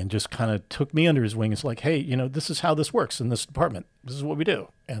with me and just kind of took me under his wing. It's like, hey, this is how this works in this department. This is what we do.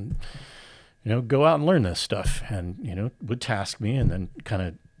 And, go out and learn this stuff. And, would task me and then kind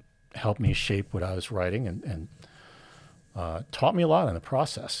of help me shape what I was writing and taught me a lot in the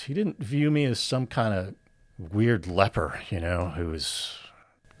process. He didn't view me as some kind of weird leper, who's,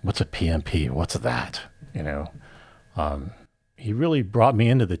 what's a PMP? What's that? He really brought me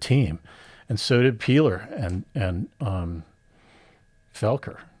into the team. And so did Peeler and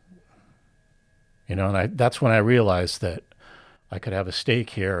Felker. And that's when I realized that I could have a stake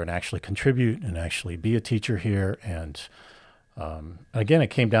here and actually contribute and actually be a teacher here. And again, it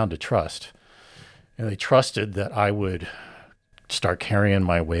came down to trust. And they trusted that I would start carrying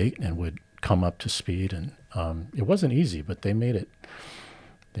my weight and would come up to speed. And it wasn't easy, but they made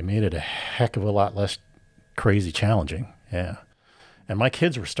it a heck of a lot less crazy challenging. Yeah. And my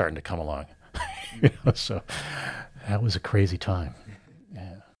kids were starting to come along. So that was a crazy time.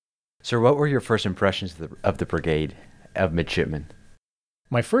 Yeah. Sir, what were your first impressions of the brigade of midshipmen?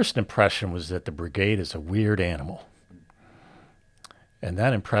 My first impression was that the brigade is a weird animal. And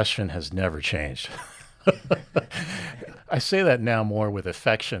that impression has never changed. I say that now more with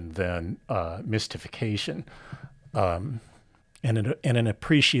affection than mystification, and an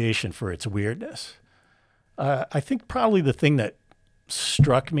appreciation for its weirdness. I think probably the thing that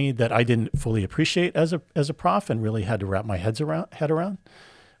struck me that I didn't fully appreciate as a prof and really had to wrap my head around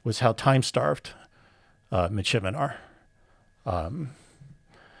was how time-starved midshipmen are,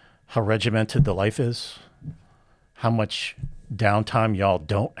 how regimented the life is, how much downtime y'all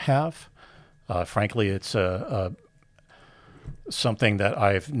don't have. Frankly, it's something that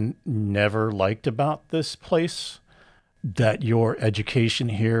I've never liked about this place, that your education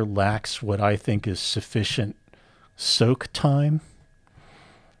here lacks what I think is sufficient soak time.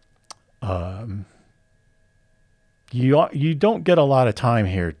 You don't get a lot of time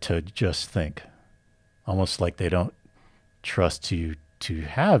here to just think, almost like they don't trust you to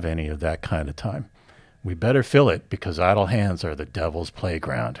have any of that kind of time. We better fill it because idle hands are the devil's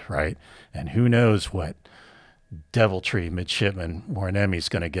playground, right? And who knows what deviltry Midshipman Waraaniemi's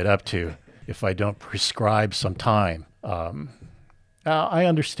going to get up to if I don't prescribe some time. I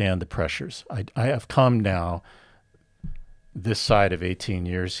understand the pressures. I have come now this side of 18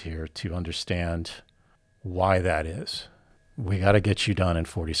 years here to understand why that is. We got to get you done in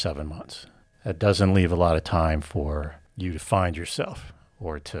 47 months. That doesn't leave a lot of time for you to find yourself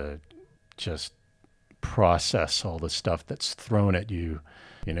or to just process all the stuff that's thrown at you,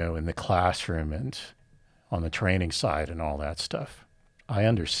 in the classroom and on the training side and all that stuff. I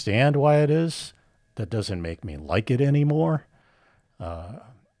understand why it is. That doesn't make me like it anymore,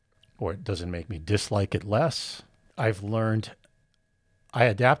 or it doesn't make me dislike it less. I've learned,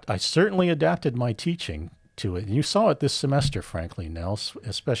 I certainly adapted my teaching to it. And you saw it this semester, frankly, Nels,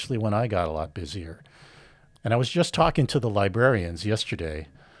 especially when I got a lot busier. And I was just talking to the librarians yesterday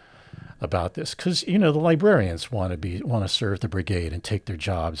about this because, the librarians want to serve the brigade and take their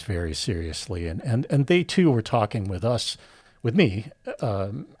jobs very seriously. And they too were talking with me,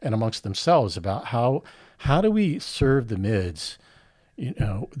 and amongst themselves about how do we serve the mids?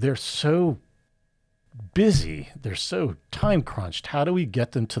 They're so busy. They're so time crunched. How do we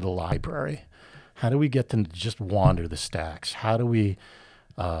get them to the library? How do we get them to just wander the stacks? How do we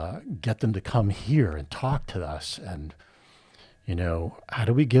get them to come here and talk to us? And, how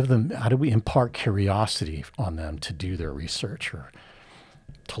do we impart curiosity on them to do their research or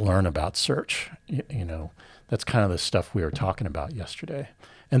to learn about search? That's kind of the stuff we were talking about yesterday.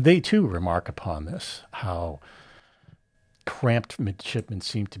 And they too remark upon this, how cramped midshipmen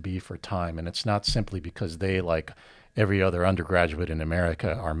seem to be for time. And it's not simply because they, like every other undergraduate in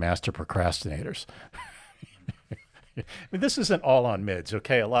America, are master procrastinators. I mean, this isn't all on mids,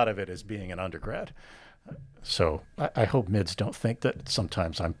 okay? A lot of it is being an undergrad. So I hope mids don't think that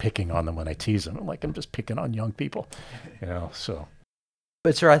sometimes I'm picking on them when I tease them. I'm just picking on young people, so.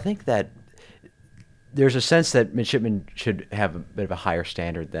 But, sir, I think that there's a sense that midshipmen should have a bit of a higher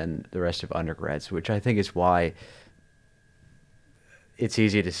standard than the rest of undergrads, which I think is why it's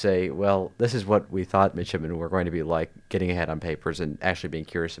easy to say, well, this is what we thought midshipmen were going to be like, getting ahead on papers and actually being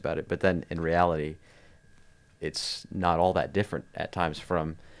curious about it. But then in reality, it's not all that different at times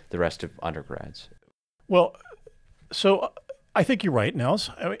from the rest of undergrads. Well, so I think you're right, Nels.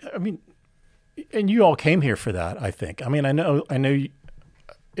 I mean, and you all came here for that, I think. I mean, I know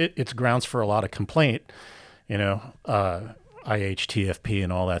it's grounds for a lot of complaint, IHTFP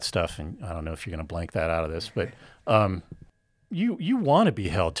and all that stuff. And I don't know if you're going to blank that out of this, but you want to be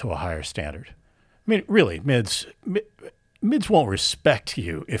held to a higher standard. I mean, really, mids won't respect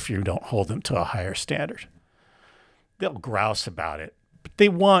you if you don't hold them to a higher standard. They'll grouse about it, but they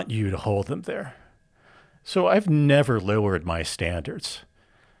want you to hold them there. So I've never lowered my standards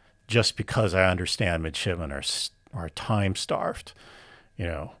just because I understand midshipmen are time-starved,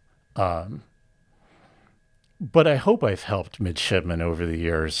 But I hope I've helped midshipmen over the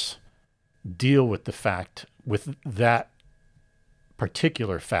years deal with that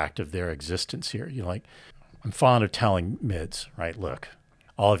particular fact of their existence here. I'm fond of telling mids, right? Look,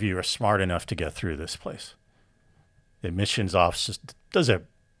 all of you are smart enough to get through this place. The admissions office does a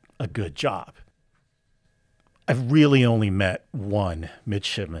good job. I've really only met one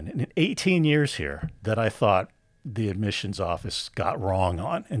midshipman in 18 years here that I thought the admissions office got wrong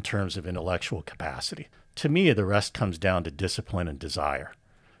on in terms of intellectual capacity. To me, the rest comes down to discipline and desire.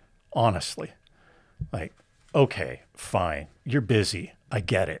 Honestly. Okay, fine. You're busy. I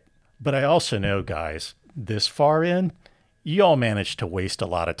get it. But I also know, guys, this far in, you all managed to waste a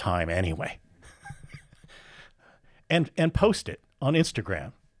lot of time anyway. and post it on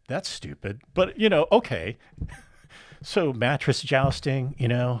Instagram. That's stupid. But, okay. So mattress jousting,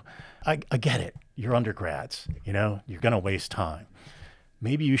 I get it. You're undergrads, you're going to waste time.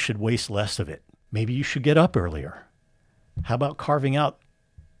 Maybe you should waste less of it. Maybe you should get up earlier. How about carving out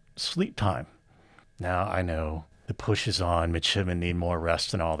sleep time? Now, I know the push is on, midshipmen need more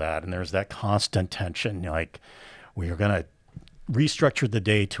rest and all that. And there's that constant tension, we are going to restructure the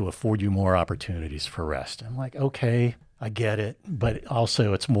day to afford you more opportunities for rest. I'm like, okay, I get it. But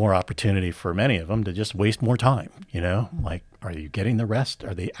also it's more opportunity for many of them to just waste more time, are you getting the rest?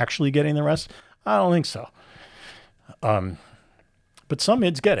 Are they actually getting the rest? I don't think so. But some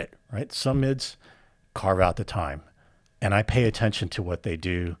mids get it, right? Some mids carve out the time. And I pay attention to what they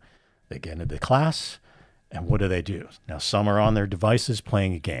do. They get into the class, and what do? Now, some are on their devices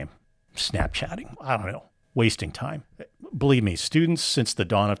playing a game, Snapchatting, I don't know, wasting time. Believe me, students since the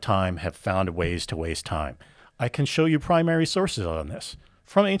dawn of time have found ways to waste time. I can show you primary sources on this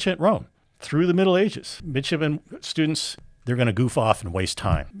from ancient Rome through the Middle Ages. Midshipmen students, they're going to goof off and waste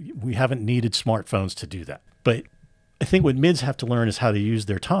time. We haven't needed smartphones to do that. But I think what mids have to learn is how to use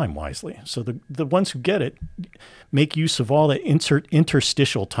their time wisely. So the ones who get it make use of all the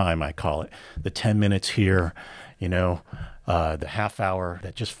interstitial time, I call it. The 10 minutes here, the half hour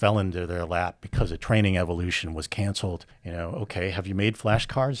that just fell into their lap because a training evolution was canceled. Okay, have you made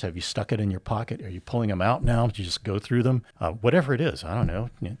flashcards? Have you stuck it in your pocket? Are you pulling them out now? Do you just go through them? Whatever it is, I don't know,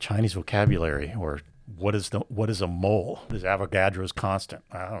 Chinese vocabulary, or what is a mole? What is Avogadro's constant?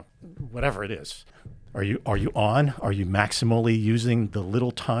 I don't know, whatever it is. Are you on? Are you maximally using the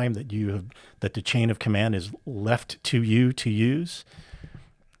little time that that the chain of command is left to you to use?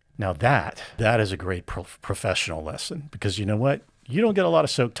 Now that is a great professional lesson, because you know what? You don't get a lot of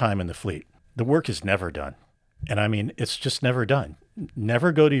soak time in the fleet. The work is never done. And I mean, it's just never done.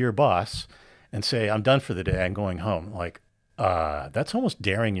 Never go to your boss and say, I'm done for the day, I'm going home. That's almost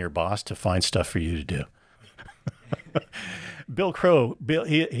daring your boss to find stuff for you to do. Bill Crow,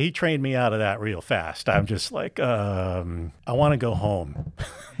 he trained me out of that real fast. I'm just like, I want to go home.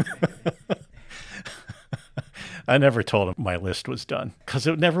 I never told him my list was done, because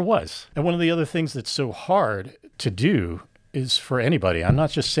it never was. And one of the other things that's so hard to do is for anybody, I'm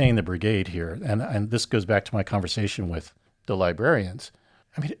not just saying the brigade here, and this goes back to my conversation with the librarians.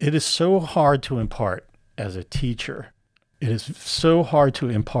 I mean, it is so hard to impart as a teacher. It is so hard to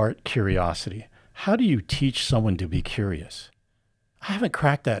impart curiosity. How do you teach someone to be curious? I haven't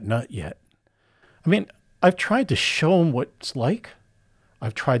cracked that nut yet. I mean, I've tried to show them what it's like.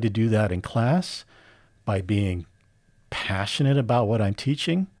 I've tried to do that in class by being passionate about what I'm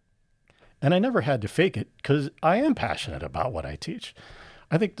teaching. And I never had to fake it, because I am passionate about what I teach.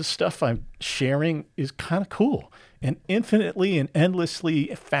 I think the stuff I'm sharing is kind of cool and infinitely and endlessly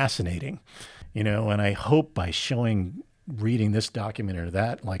fascinating, and I hope by reading this document or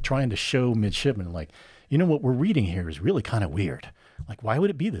that, trying to show midshipmen, you know, what we're reading here is really kind of weird. Like, why would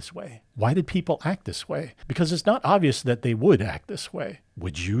it be this way? Why did people act this way? Because it's not obvious that they would act this way.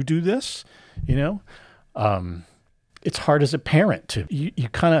 Would you do this? You know, it's hard as a parent to, you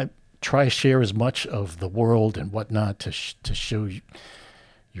kind of try to share as much of the world and whatnot to show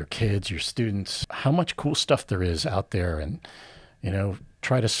your kids, your students, how much cool stuff there is out there, and, you know,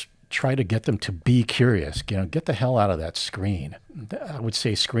 try to get them to be curious. You know, get the hell out of that screen. I would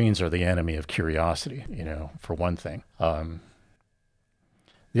say screens are the enemy of curiosity, you know, for one thing.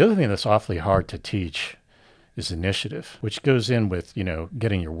 The other thing that's awfully hard to teach is initiative, which goes in with, you know,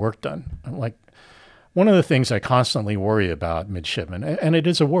 getting your work done. Like, one of the things I constantly worry about, midshipmen, and it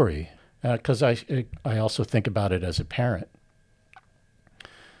is a worry, because I also think about it as a parent,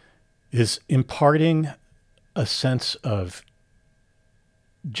 is imparting a sense of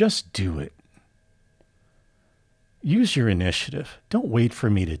just do it. Use your initiative. Don't wait for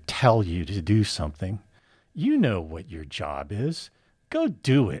me to tell you to do something. You know what your job is. Go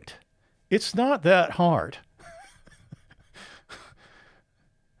do it. It's not that hard.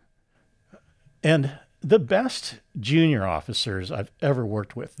 And the best junior officers I've ever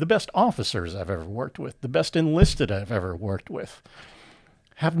worked with, the best officers I've ever worked with, the best enlisted I've ever worked with,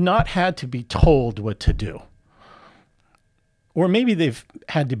 have not had to be told what to do. Or maybe they've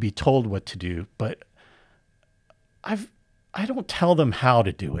had to be told what to do, but I don't tell them how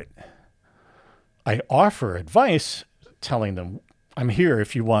to do it. I offer advice, telling them, I'm here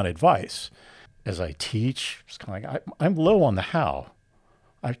if you want advice. As I teach, it's kind of like, I'm low on the how.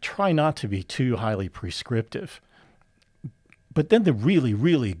 I try not to be too highly prescriptive. But then the really,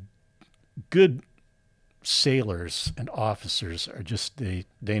 really good sailors and officers are just,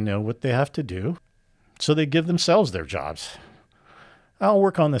 they know what they have to do. So they give themselves their jobs. I'll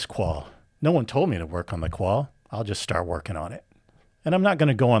work on this qual. No one told me to work on the qual. I'll just start working on it. And I'm not going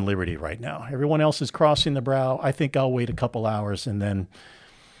to go on Liberty right now. Everyone else is crossing the brow. I think I'll wait a couple hours and then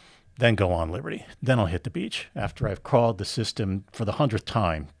go on Liberty. Then I'll hit the beach after I've crawled the system for the 100th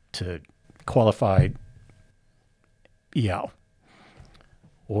time to qualified EO.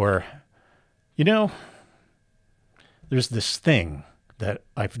 Or, you know, there's this thing that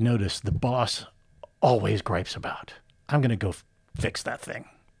I've noticed the boss always gripes about. I'm going to go fix that thing.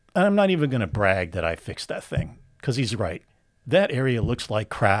 And I'm not even going to brag that I fixed that thing, because he's right. That area looks like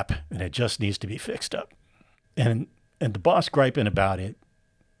crap and it just needs to be fixed up. And the boss griping about it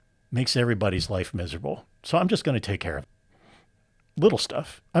makes everybody's life miserable. So I'm just going to take care of it. Little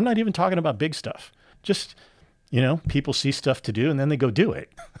stuff. I'm not even talking about big stuff. Just, you know, people see stuff to do and then they go do it.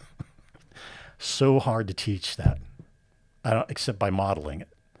 So hard to teach that. Except by modeling it.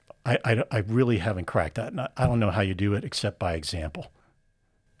 I really haven't cracked that. And I don't know how you do it except by example.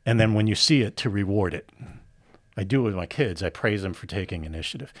 And then when you see it, to reward it. I do it with my kids. I praise them for taking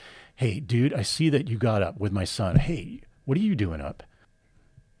initiative. Hey, dude, I see that you got up with my son. Hey, what are you doing up?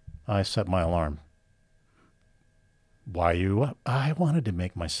 I set my alarm. Why are you up? I wanted to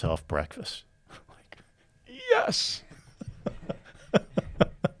make myself breakfast. Like, yes.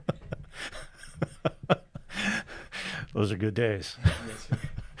 Those are good days.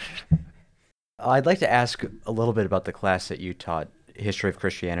 I'd like to ask a little bit about the class that you taught, History of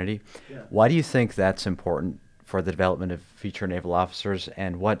Christianity. Yeah. Why do you think that's important for the development of future naval officers,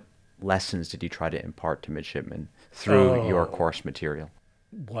 and what lessons did you try to impart to midshipmen through your course material?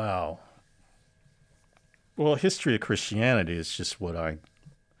 Wow. Well, History of Christianity is just what I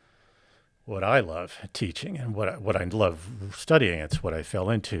love teaching and what I love studying. It's what I fell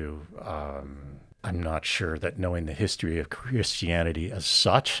into. I'm not sure that knowing the history of Christianity as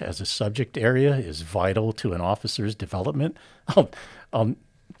such, as a subject area, is vital to an officer's development.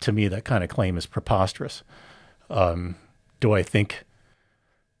 To me, that kind of claim is preposterous. Do I think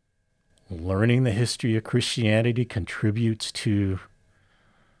learning the history of Christianity contributes to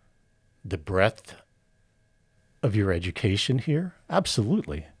the breadth of your education here?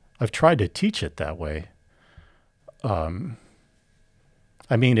 Absolutely. I've tried to teach it that way.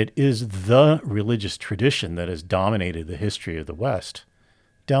 I mean, it is the religious tradition that has dominated the history of the West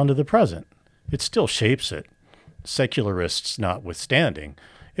down to the present. It still shapes it, secularists notwithstanding.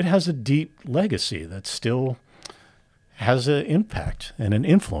 It has a deep legacy that still has an impact and an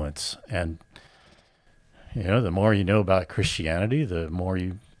influence. And, you know, the more you know about Christianity, the more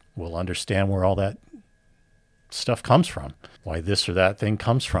you will understand where all that stuff comes from, why this or that thing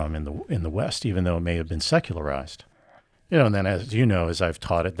comes from in the West, even though it may have been secularized. You know, and then, as you know, as I've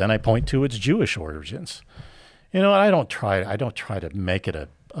taught it, then I point to its Jewish origins. You know, I don't try to make it a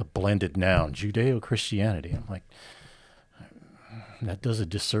blended noun, Judeo-Christianity. I'm like, that does a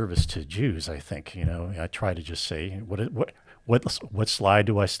disservice to Jews, I think. You know, I try to just say, what slide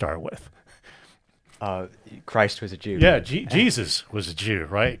do I start with? Christ was a Jew. Yeah, Jesus was a Jew,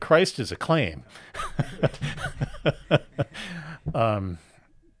 right? Christ is a claim.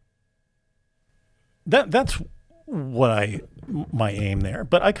 That's what my aim there.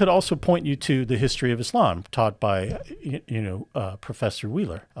 But I could also point you to the history of Islam taught by Professor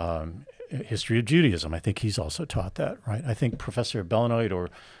Wheeler. History of Judaism. I think he's also taught that, right? I think Professor Bellenoid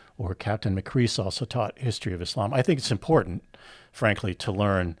or Captain McCrease also taught history of Islam. I think it's important, frankly, to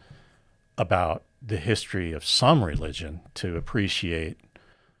learn about the history of some religion to appreciate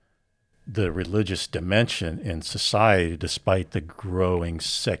the religious dimension in society, despite the growing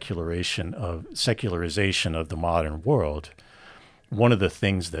secularization of the modern world. One of the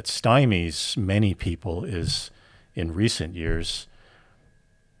things that stymies many people is, in recent years,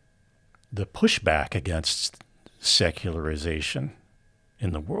 the pushback against secularization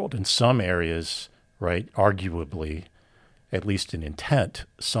in the world. In some areas, right, arguably, at least in intent,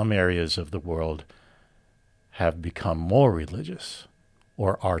 some areas of the world have become more religious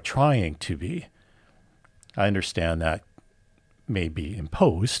or are trying to be. I understand that may be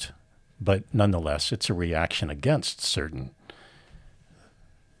imposed, but nonetheless, it's a reaction against certain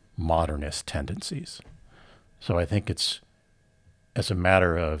modernist tendencies. So I think it's, as a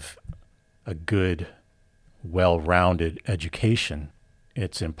matter of a good, well-rounded education,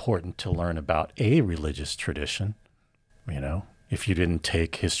 it's important to learn about a religious tradition. If you didn't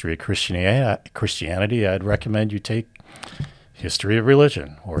take history of Christianity, I'd recommend you take history of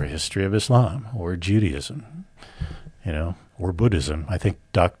religion or history of Islam or Judaism, or Buddhism. I think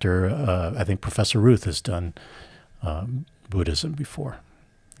Professor Ruth has done Buddhism before.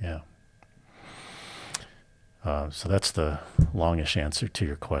 Yeah. So that's the longish answer to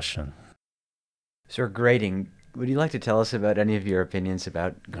your question. Sir, grading. Would you like to tell us about any of your opinions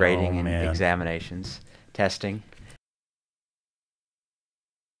about grading and examinations, testing?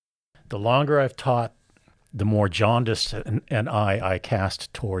 The longer I've taught, the more jaundiced an eye I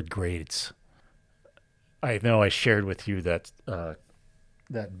cast toward grades. I know I shared with you that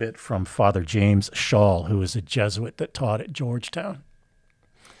bit from Father James Schall, who was a Jesuit that taught at Georgetown.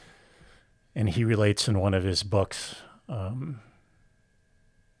 And he relates in one of his books, I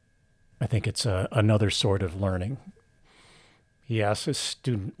think it's Another Sort of Learning. He asks a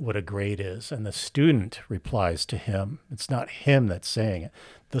student what a grade is, and the student replies to him. It's not him that's saying it.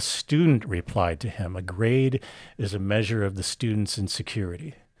 The student replied to him, a grade is a measure of the student's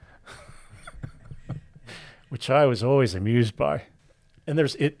insecurity, which I was always amused by. And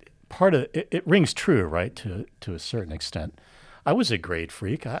it rings true, right, to a certain extent. I was a grade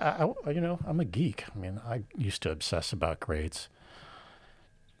freak. I'm a geek. I used to obsess about grades.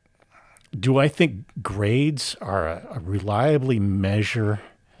 Do I think grades are a reliably measure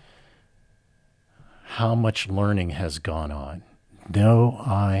how much learning has gone on? No,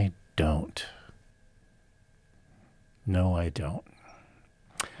 I don't. No, I don't.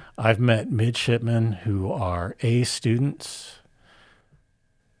 I've met midshipmen who are A students,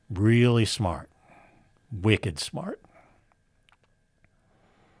 really smart, wicked smart,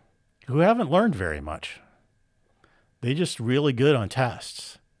 who haven't learned very much. They're just really good on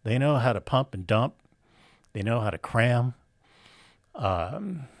tests. They know how to pump and dump. They know how to cram.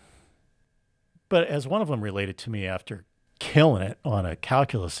 But as one of them related to me after killing it on a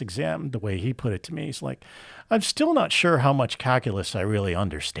calculus exam, the way he put it to me, he's like, I'm still not sure how much calculus I really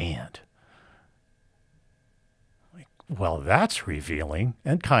understand. Like, well, that's revealing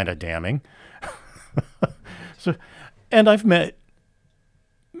and kind of damning. And I've met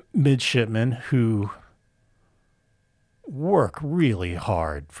midshipmen who work really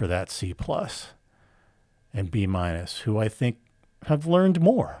hard for that C+ and B-, who I think have learned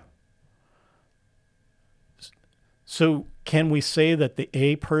more. So can we say that the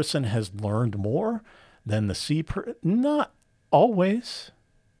A person has learned more than the C person? Not always.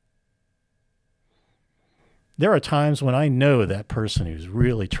 There are times when I know that person who's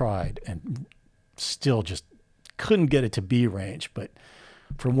really tried and still just couldn't get it to B range, but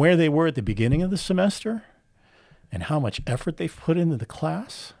from where they were at the beginning of the semester and how much effort they've put into the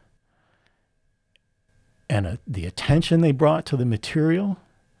class and the attention they brought to the material,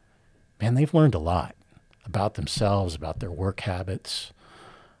 man, they've learned a lot about themselves, about their work habits,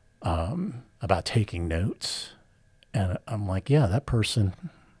 about taking notes. And I'm like, yeah, that person,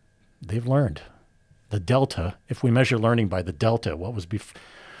 they've learned. The delta, if we measure learning by the delta, what was beginning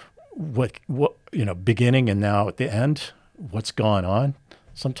and now at the end, what's gone on,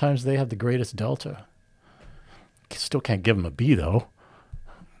 sometimes they have the greatest delta. Still can't give them a B, though,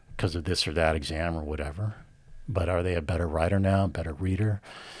 because of this or that exam or whatever. But are they a better writer now, a better reader?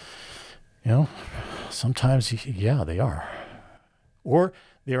 Sometimes, yeah, they are. or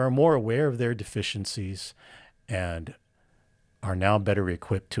they are more aware of their deficiencies and are now better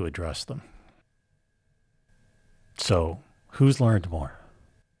equipped to address them. So, who's learned more?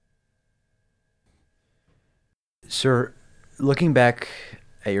 Sir, looking back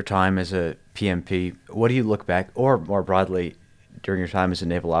at your time as a PMP, what do you look back, or more broadly, during your time as a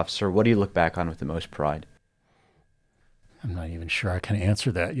naval officer, what do you look back on with the most pride? I'm not even sure I can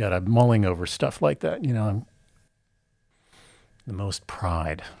answer that yet. I'm mulling over stuff like that. I'm the most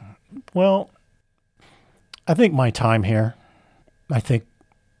pride. Well, I think my time here, I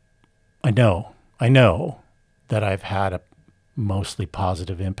know that I've had a mostly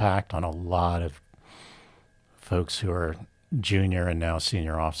positive impact on a lot of folks who are junior and now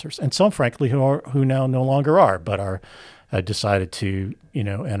senior officers, and some, frankly, who now no longer are, but are decided to,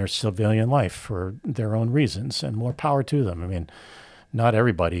 enter civilian life for their own reasons, and more power to them. I mean, not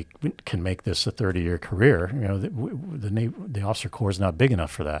everybody can make this a 30-year career. The officer corps is not big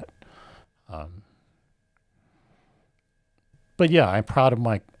enough for that. But yeah, I'm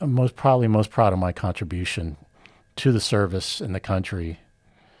most proud of my contribution to the service and the country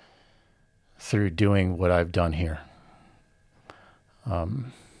through doing what I've done here.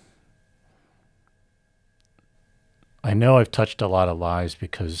 I know I've touched a lot of lives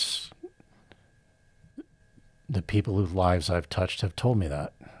because the people whose lives I've touched have told me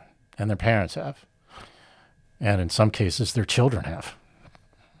that, and their parents have, and in some cases their children have.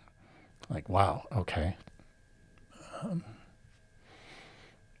 Like, wow, okay.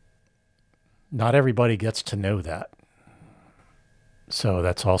 Not everybody gets to know that. So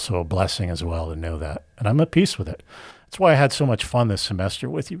that's also a blessing as well to know that. And I'm at peace with it. That's why I had so much fun this semester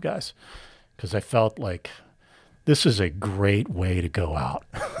with you guys, because I felt like this is a great way to go out.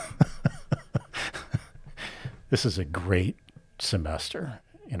 This is a great semester.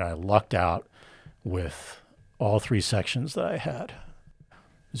 I lucked out with all 3 sections that I had.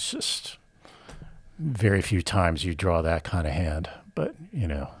 It's just very few times you draw that kind of hand, but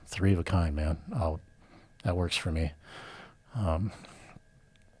 3 of a kind, man. That works for me.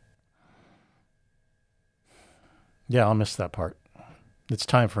 Yeah, I'll miss that part. It's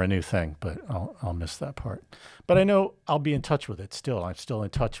time for a new thing, but I'll miss that part. But I know I'll be in touch with it still. I'm still in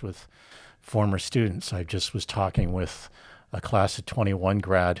touch with former students. I just was talking with a class of 21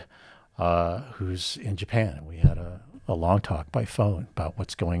 grad who's in Japan. We had a long talk by phone about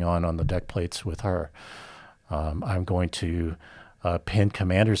what's going on the deck plates with her. I'm going to pin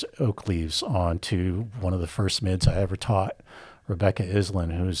commander's oak leaves onto one of the first mids I ever taught, Rebecca Islin,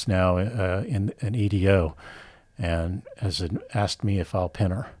 who's now in an EDO, and has asked me if I'll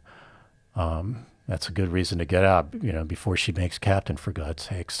pin her. That's a good reason to get out, before she makes captain, for God's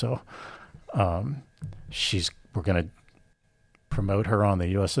sake. So we're going to promote her on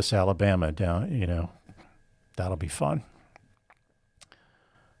the USS Alabama down, that'll be fun.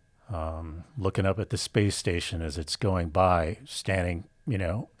 Looking up at the space station as it's going by, standing,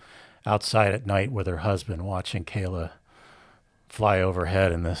 outside at night with her husband, watching Kayla fly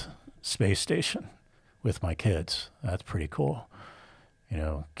overhead in the space station with my kids. That's pretty cool.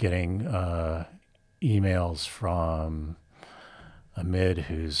 Getting emails from a mid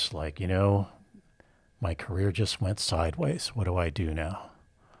who's like, my career just went sideways. What do I do now?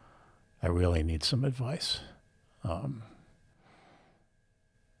 I really need some advice.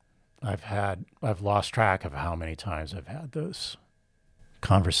 I've lost track of how many times I've had those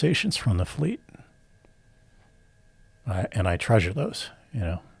conversations from the fleet. And I treasure those,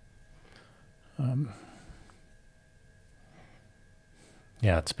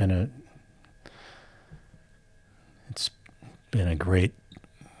 yeah, it's been a great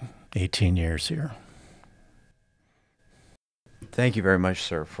 18 years here. Thank you very much,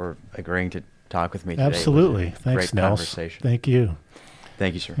 sir, for agreeing to talk with me today. Absolutely. Thanks, great Nels. Conversation. Thank you.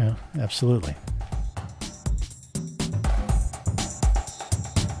 Thank you, sir. Yeah, absolutely.